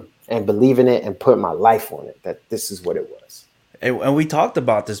wasn't true and believing it and putting my life on it, that this is what it was. And we talked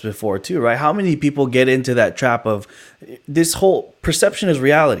about this before too, right? How many people get into that trap of this whole perception is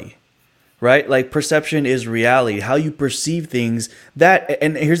reality, right? Like perception is reality, how you perceive things. That,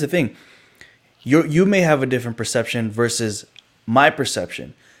 and here's the thing, you may have a different perception versus my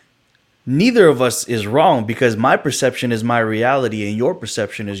perception. Neither of us is wrong because my perception is my reality and your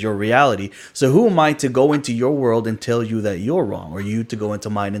perception is your reality. So who am I to go into your world and tell you that you're wrong, or you to go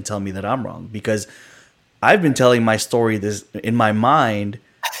into mine and tell me that I'm wrong? Because I've been telling my story this in my mind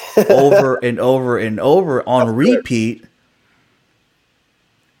over and over and over on repeat.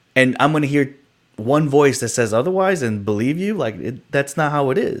 And I'm going to hear one voice that says otherwise and believe you. Like that's not how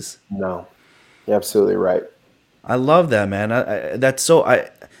it is. No, you're absolutely right. I love that, man.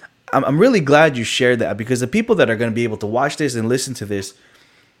 I'm really glad you shared that, because the people that are going to be able to watch this and listen to this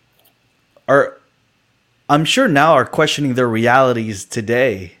are, I'm sure now, are questioning their realities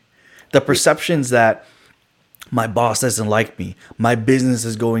today. The perceptions that my boss doesn't like me, my business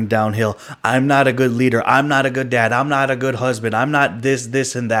is going downhill, I'm not a good leader, I'm not a good dad, I'm not a good husband, I'm not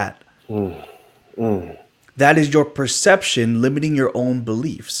this, and that. That is your perception limiting your own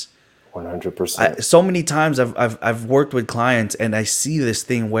beliefs. 100%. So many times I've worked with clients and I see this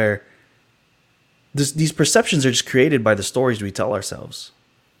thing where these perceptions are just created by the stories we tell ourselves.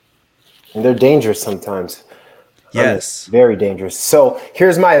 And they're dangerous sometimes. Yes. Very dangerous. So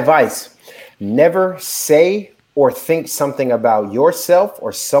here's my advice. Never say or think something about yourself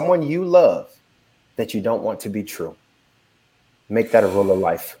or someone you love that you don't want to be true. Make that a rule of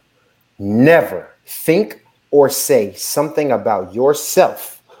life. Never think or say something about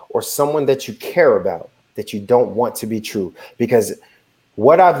yourself or someone that you care about that you don't want to be true. Because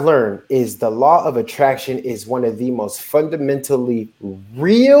what I've learned is the law of attraction is one of the most fundamentally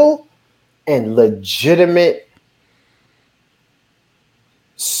real and legitimate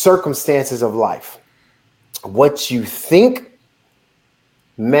circumstances of life. What you think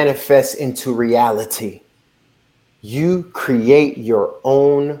manifests into reality. You create your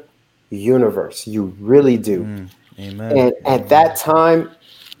own universe. You really do. Amen. And at that time,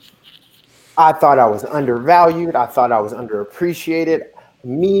 I thought I was undervalued. I thought I was underappreciated.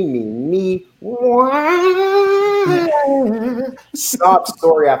 Me. Sob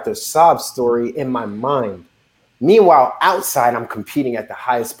story after sob story in my mind. Meanwhile, outside, I'm competing at the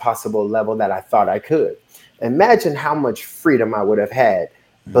highest possible level that I thought I could. Imagine how much freedom I would have had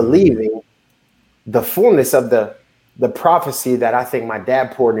believing the fullness of the prophecy that I think my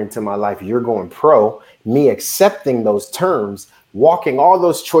dad poured into my life. You're going pro, me accepting those terms, walking all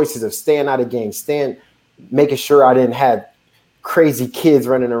those choices of staying out of games, making sure I didn't have crazy kids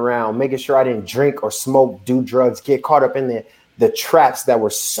running around, making sure I didn't drink or smoke, do drugs, get caught up in the traps that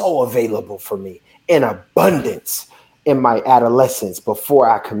were so available for me in abundance in my adolescence before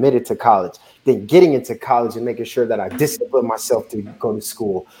I committed to college. Then getting into college and making sure that I disciplined myself to go to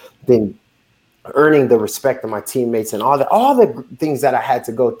school, then earning the respect of my teammates and all the things that I had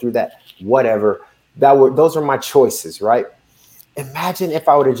to go through, that whatever, those are my choices, right? Imagine if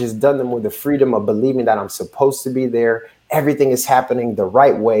I would have just done them with the freedom of believing that I'm supposed to be there. Everything is happening the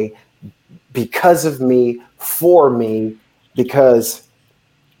right way because of me, for me, because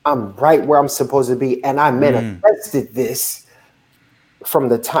I'm right where I'm supposed to be. And I manifested this from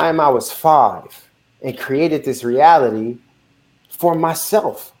the time I was 5 and created this reality for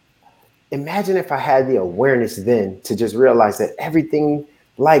myself. Imagine if I had the awareness then to just realize that everything,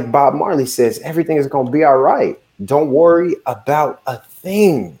 like Bob Marley says, everything is going to be all right. Don't worry about a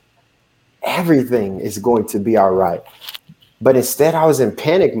thing. Everything is going to be all right. But instead, I was in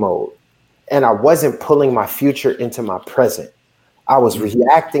panic mode and I wasn't pulling my future into my present. I was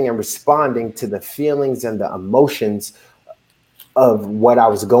reacting and responding to the feelings and the emotions of what I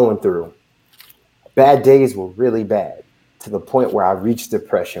was going through. Bad days were really bad, to the point where I reached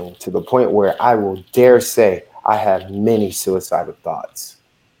depression, to the point where I will dare say I have many suicidal thoughts,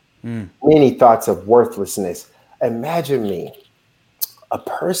 many thoughts of worthlessness. Imagine me, a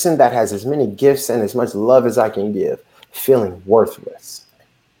person that has as many gifts and as much love as I can give, feeling worthless.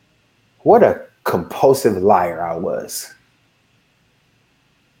 What a compulsive liar I was.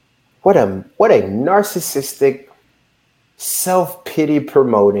 What a narcissistic, self-pity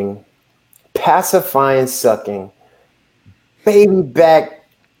promoting, pacifying sucking, baby back,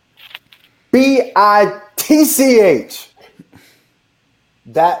 bitch.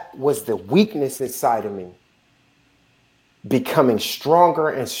 That was the weakness inside of me, becoming stronger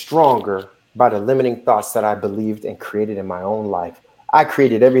and stronger by the limiting thoughts that I believed and created in my own life. I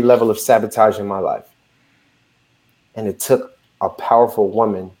created every level of sabotage in my life. And it took a powerful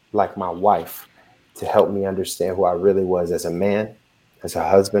woman like my wife to help me understand who I really was as a man, as a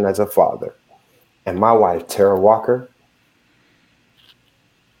husband, as a father. And my wife, Tara Walker,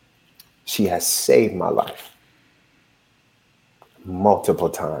 she has saved my life multiple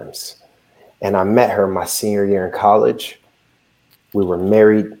times. And I met her my senior year in college. We were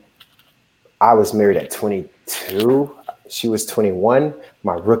married. I was married at 22. She was 21,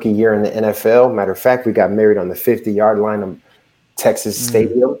 my rookie year in the NFL. Matter of fact, we got married on the 50-yard line of Texas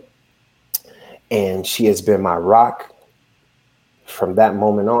Stadium. And she has been my rock from that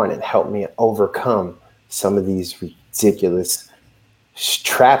moment on and helped me overcome some of these ridiculous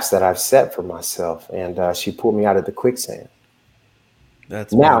traps that I've set for myself. And she pulled me out of the quicksand.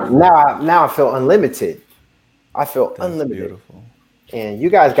 That's now I feel unlimited. I feel unlimited. Beautiful. And you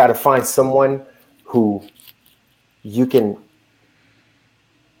guys got to find someone who you can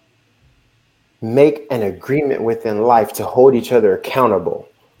make an agreement with in life to hold each other accountable.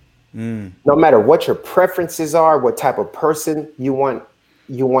 No matter what your preferences are, what type of person you want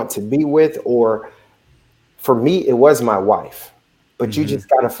to be with, or for me, it was my wife. But you just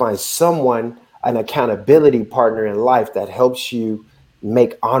got to find someone, an accountability partner in life that helps you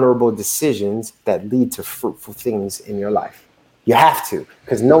make honorable decisions that lead to fruitful things in your life. You have to,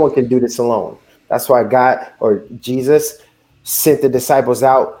 because no one can do this alone. That's why God or Jesus sent the disciples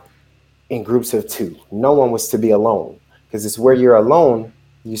out in groups of 2. No one was to be alone, because it's where you're alone,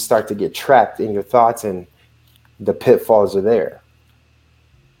 you start to get trapped in your thoughts and the pitfalls are there.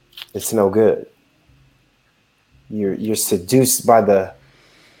 It's no good. You're seduced by the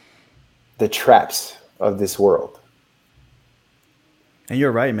traps of this world. And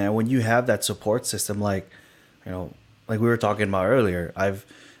you're right, man. When you have that support system, like, you know, like we were talking about earlier, I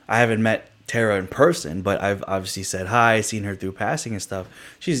haven't met Tara in person, but I've obviously said hi, seen her through passing and stuff.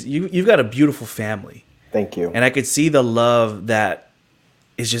 You've got a beautiful family. Thank you. And I could see the love that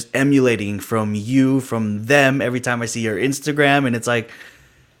is just emulating from you, from them every time I see your Instagram, and it's like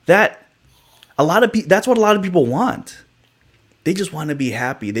that. That's what a lot of people want. They just want to be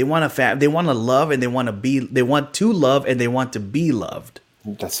happy. They want they want to love, and they want to love, and they want to be loved.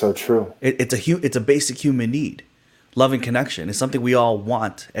 That's so true. It's a basic human need. Love and connection is something we all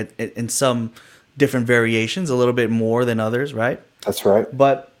want in some different variations, a little bit more than others, right? That's right.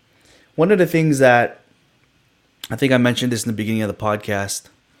 But one of the things that I think I mentioned this in the beginning of the podcast,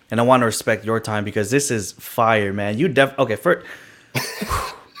 and I want to respect your time because this is fire, man. Okay, first.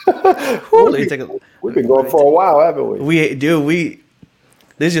 We've been going for a while, haven't we?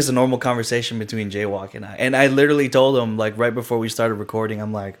 This is just a normal conversation between Jaywalk and I. And I literally told him, like, right before we started recording,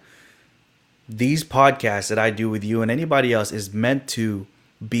 I'm like, these podcasts that I do with you and anybody else is meant to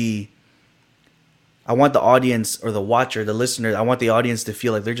be, I want the audience or the watcher, the listener, I want the audience to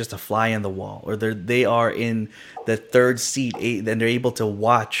feel like they're just a fly in the wall, or they are in the third seat, and they're able to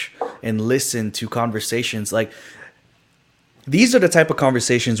watch and listen to conversations. Like, these are the type of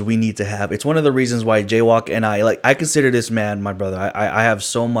conversations we need to have. It's one of the reasons why Jaywalk and I consider this man my brother. I have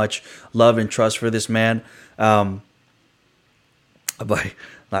so much love and trust for this man. But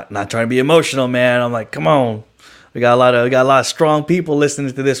not trying to be emotional, man. I'm like, come on. We got a lot of strong people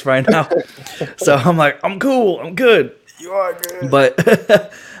listening to this right now. So I'm like, I'm cool. I'm good. You are good. But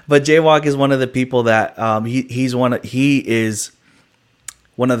Jaywalk is one of the people that he is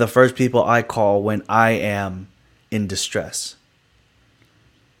one of the first people I call when I am in distress.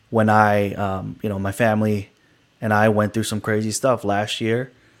 When my family and I went through some crazy stuff last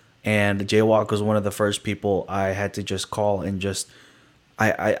year, and Jaywalk was one of the first people I had to just call and just,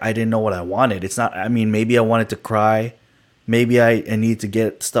 I didn't know what I wanted. It's not, I mean, maybe I wanted to cry. Maybe I need to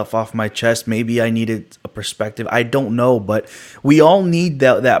get stuff off my chest. Maybe I needed a perspective. I don't know, but we all need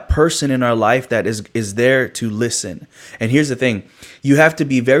that person in our life that is there to listen. And here's the thing. You have to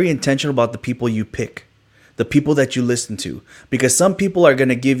be very intentional about the people you pick, the people that you listen to, because some people are going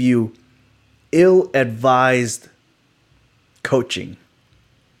to give you ill-advised coaching,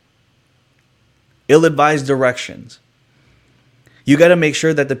 ill-advised directions. You got to make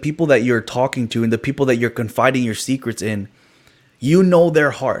sure that the people that you're talking to and the people that you're confiding your secrets in, you know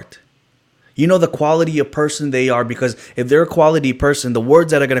their heart. You know the quality of person they are, because if they're a quality person, the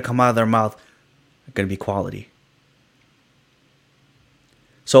words that are going to come out of their mouth are going to be quality.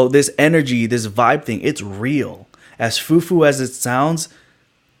 So this energy, this vibe thing, it's real. As foo-foo as it sounds,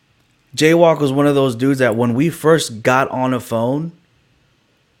 Jaywalk was one of those dudes that when we first got on a phone,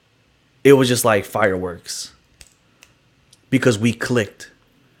 it was just like fireworks. Because we clicked,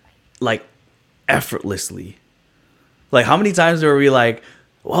 like, effortlessly. Like, how many times were we like,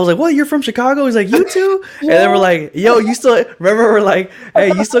 I was like, what, you're from Chicago? He's like, you too? Yeah. And then we're like, yo, you still, remember, we're like, hey,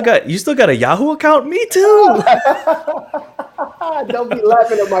 you still got a Yahoo account? Me too. Don't be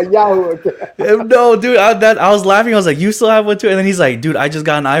laughing at my Yahoo account. No, dude, I was laughing. I was like, you still have one too? And then he's like, dude, I just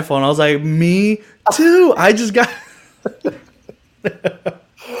got an iPhone. I was like, me too. I just got...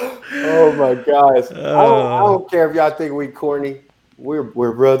 Oh my gosh! I don't care if y'all think we corny. We're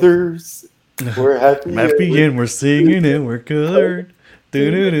brothers. We're happy. Happy and we're singing and we're colored.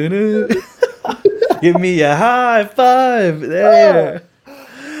 Give me a high five there.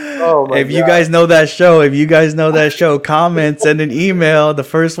 Oh my if you guys know that show, comment, send an email. The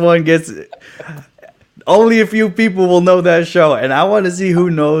first one gets. Only a few people will know that show, and I want to see who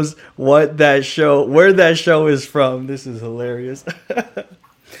knows where that show is from. This is hilarious.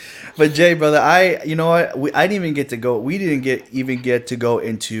 But Jay, brother, you know what? I didn't even get to go. We didn't get to go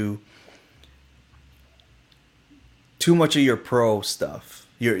into too much of your pro stuff.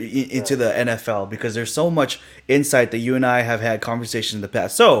 Into the NFL, because there's so much insight that you and I have had conversations in the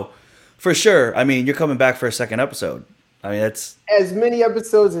past. So, for sure, I mean, you're coming back for a second episode. I mean, that's as many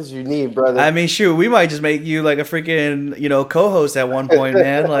episodes as you need, brother. I mean, shoot, we might just make you like a freaking, co-host at one point,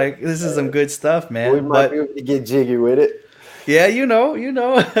 man. Like, this is some good stuff, man. We might be able to get jiggy with it. Yeah, you know.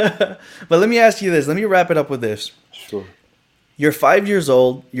 But let me ask you this. Let me wrap it up with this. Sure. You're 5 years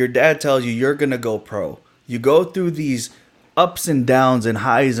old. Your dad tells you you're going to go pro. You go through these ups and downs and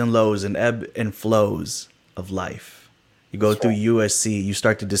highs and lows and ebb and flows of life. You go through USC. You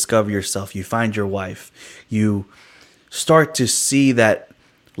start to discover yourself. You find your wife. You start to see that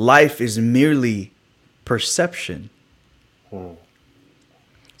life is merely perception.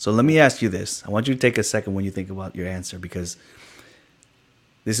 So let me ask you this. I want you to take a second when you think about your answer, because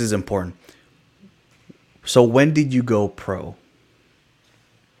this is important. So when did you go pro?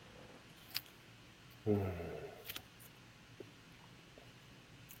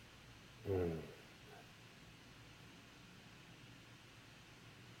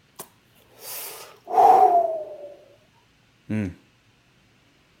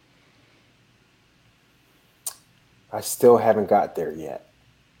 I still haven't got there yet.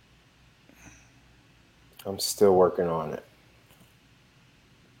 I'm still working on it.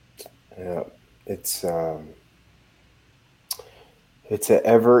 Yeah, it's it's an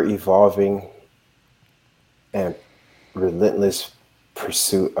ever evolving and relentless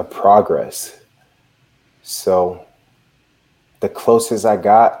pursuit of progress. So the closest I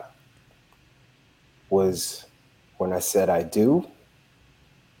got was when I said I do,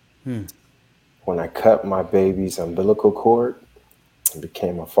 when I cut my baby's umbilical cord and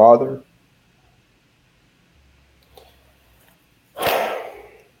became a father.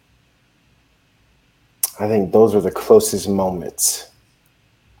 I think those are the closest moments,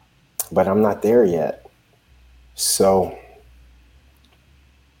 but I'm not there yet. So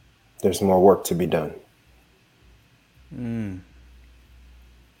there's more work to be done.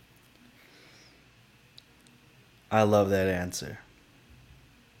 I love that answer.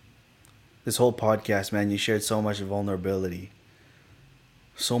 This whole podcast, man, you shared so much vulnerability,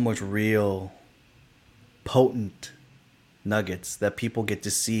 so much real, potent nuggets that people get to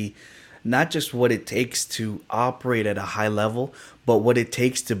see not just what it takes to operate at a high level, but what it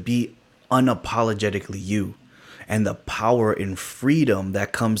takes to be unapologetically you and the power and freedom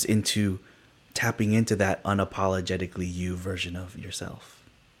that comes into tapping into that unapologetically you version of yourself.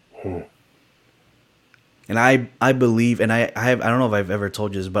 And I believe, and I don't know if I've ever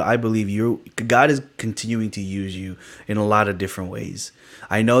told you this, but I believe God is continuing to use you in a lot of different ways.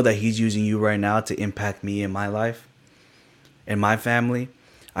 I know that He's using you right now to impact me in my life and my family.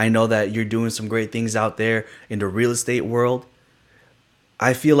 I know that you're doing some great things out there in the real estate world.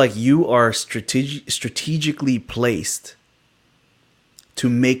 I feel like you are strategically placed to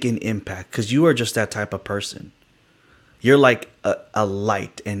make an impact because you are just that type of person. You're like a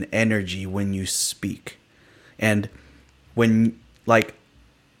light and energy when you speak. And when, like,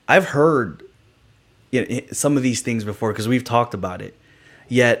 I've heard some of these things before because we've talked about it.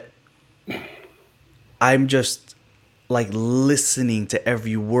 Yet I'm just like listening to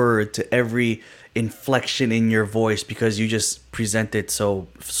every word, to every inflection in your voice because you just present it so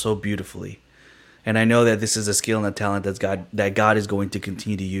beautifully. And I know that this is a skill and a talent that God is going to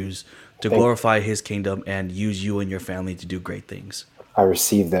continue to use to glorify His kingdom and use you and your family to do great things. I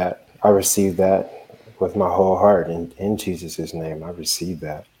receive that. I receive that with my whole heart in Jesus' name. I receive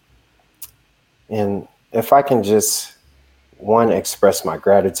that. And if I can just, one, express my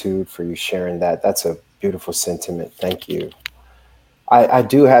gratitude for you sharing that. That's a beautiful sentiment. Thank you. I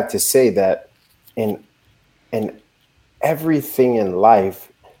do have to say that in everything in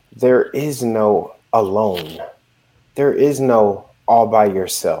life, there is no alone. There is no all by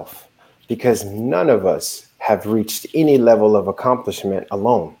yourself, because none of us have reached any level of accomplishment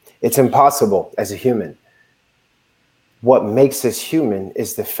alone. It's impossible as a human. What makes us human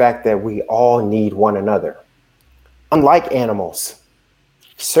is the fact that we all need one another. Unlike animals,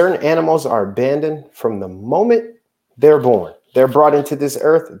 certain animals are abandoned from the moment they're born. They're brought into this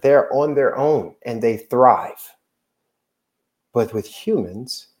earth, they're on their own and they thrive. But with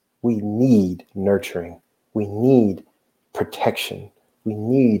humans, we need nurturing. We need protection. We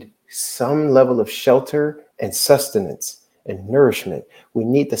need some level of shelter and sustenance and nourishment. We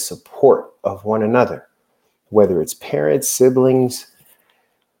need the support of one another, whether it's parents, siblings,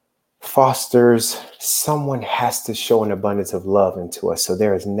 fosters. Someone has to show an abundance of love into us. So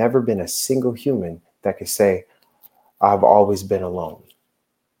there has never been a single human that could say, I've always been alone.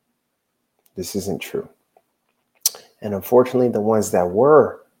 This isn't true. And unfortunately, the ones that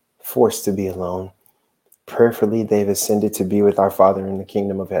were forced to be alone, prayerfully, they've ascended to be with our Father in the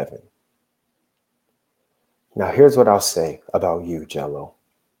kingdom of heaven. Now, here's what I'll say about you, Jello.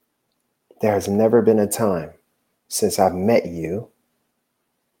 There has never been a time since I've met you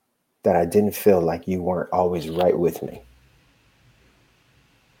that I didn't feel like you weren't always right with me.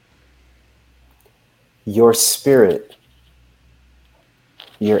 Your spirit,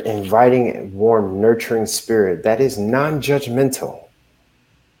 your inviting, warm, nurturing spirit that is non-judgmental.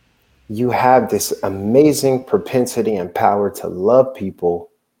 You have this amazing propensity and power to love people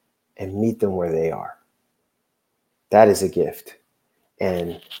and meet them where they are. That is a gift.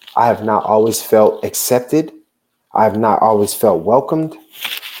 And I have not always felt accepted. I have not always felt welcomed.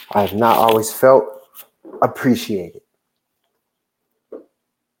 I have not always felt appreciated.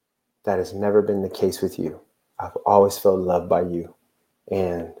 That has never been the case with you. I've always felt loved by you.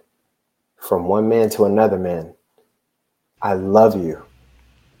 And from one man to another man, I love you.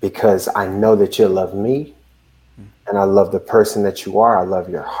 because I know that you love me, and I love the person that you are. I love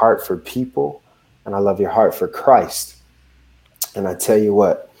your heart for people, and I love your heart for Christ. And I tell you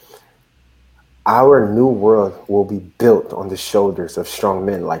what, our new world will be built on the shoulders of strong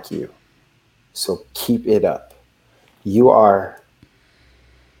men like you. So keep it up. You are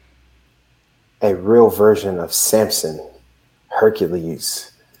a real version of Samson,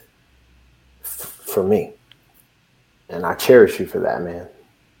 Hercules, for me. And I cherish you for that, man.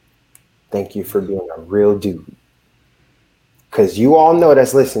 Thank you for being a real dude. Because you all know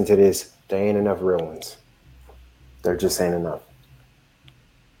that's listening to this, there ain't enough real ones. There just ain't enough.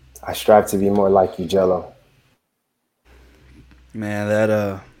 I strive to be more like you, Jello. Man,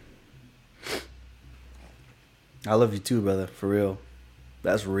 that I love you too, brother. For real.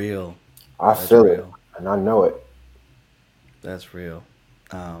 That's real. That's feel real. It, and I know it. That's real.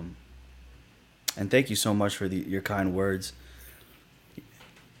 And thank you so much for your kind words.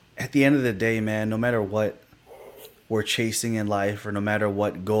 At the end of the day, man, no matter what we're chasing in life or no matter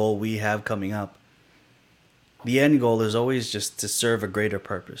what goal we have coming up, the end goal is always just to serve a greater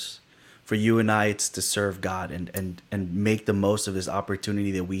purpose. For you and I, it's to serve God and make the most of this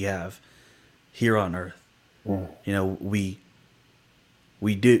opportunity that we have here on earth. Mm. You know, we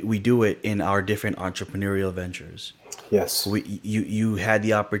do it in our different entrepreneurial ventures. Yes. You had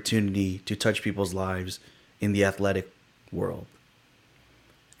the opportunity to touch people's lives in the athletic world.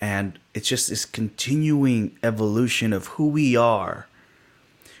 And it's just this continuing evolution of who we are.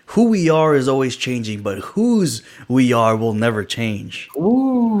 Who we are is always changing, but whose we are will never change.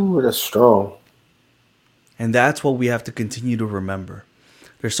 Ooh, that's strong. And that's what we have to continue to remember.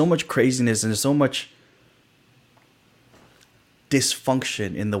 There's so much craziness and there's so much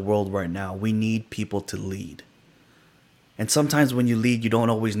dysfunction in the world right now. We need people to lead. And sometimes when you lead, you don't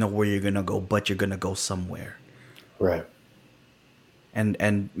always know where you're going to go, but you're going to go somewhere. Right.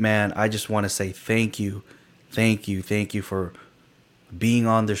 And man, I just want to say thank you for being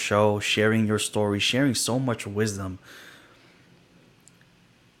on the show, sharing your story, sharing so much wisdom.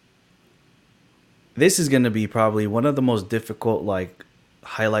 This is going to be probably one of the most difficult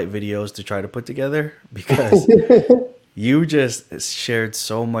highlight videos to try to put together because you just shared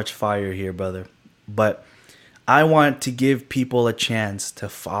so much fire here, brother. But I want to give people a chance to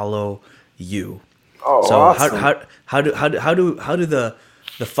follow you. Oh, so awesome. how do the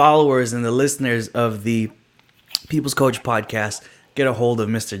followers and the listeners of the People's Coach podcast get a hold of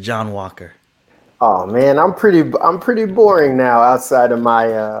Mr. John Walker? Oh man, I'm pretty boring now outside of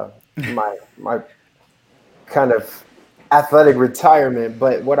my my kind of athletic retirement.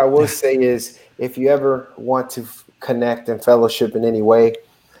 But what I will say is, if you ever want to connect and fellowship in any way,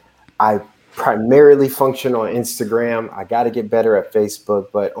 I primarily function on Instagram. I got to get better at Facebook,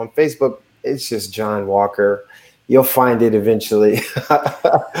 but on Facebook, it's just John Walker. You'll find it eventually.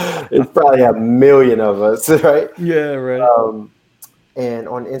 There's probably a million of us, right? Yeah, right. And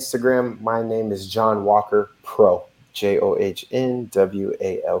on Instagram, my name is John Walker Pro.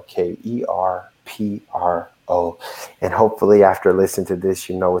 JohnWalkerPro. And hopefully after listening to this,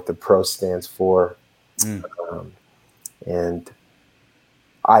 you know what the pro stands for. And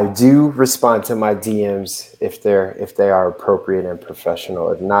I do respond to my DMs if they are appropriate and professional.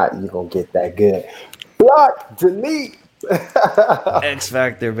 If not, you're gonna get that good block, delete. X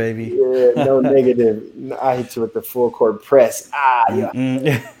Factor, baby. Yeah, no negative. I hit you with the full court press.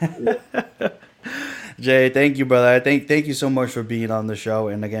 Yeah. Jay, thank you, brother. Thank you so much for being on the show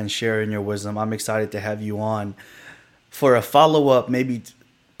and again sharing your wisdom. I'm excited to have you on for a follow-up, maybe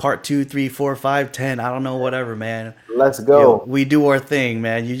part 2, 3, 4, 5, 10. I don't know, whatever, man. Let's go. We do our thing,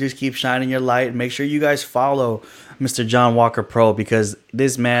 man. You just keep shining your light and make sure you guys follow Mr. John Walker Pro because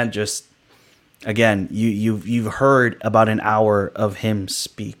this man just, again, you've heard about an hour of him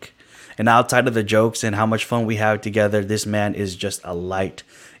speak. And outside of the jokes and how much fun we have together, this man is just a light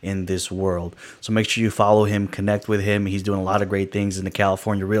in this world. So make sure you follow him, connect with him. He's doing a lot of great things in the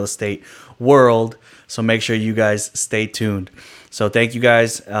California real estate world. So make sure you guys stay tuned. So thank you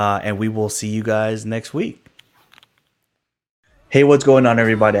guys, and we will see you guys next week. Hey, what's going on,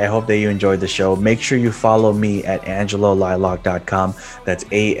 everybody? I hope that you enjoyed the show. Make sure you follow me at angeloliloc.com. That's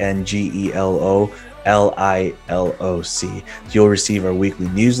ANGELOLILOC. You'll receive our weekly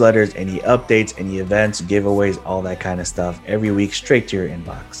newsletters, any updates, any events, giveaways, all that kind of stuff every week straight to your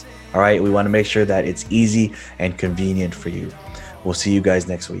inbox. All right, we want to make sure that it's easy and convenient for you. We'll see you guys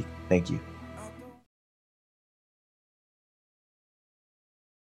next week. Thank you.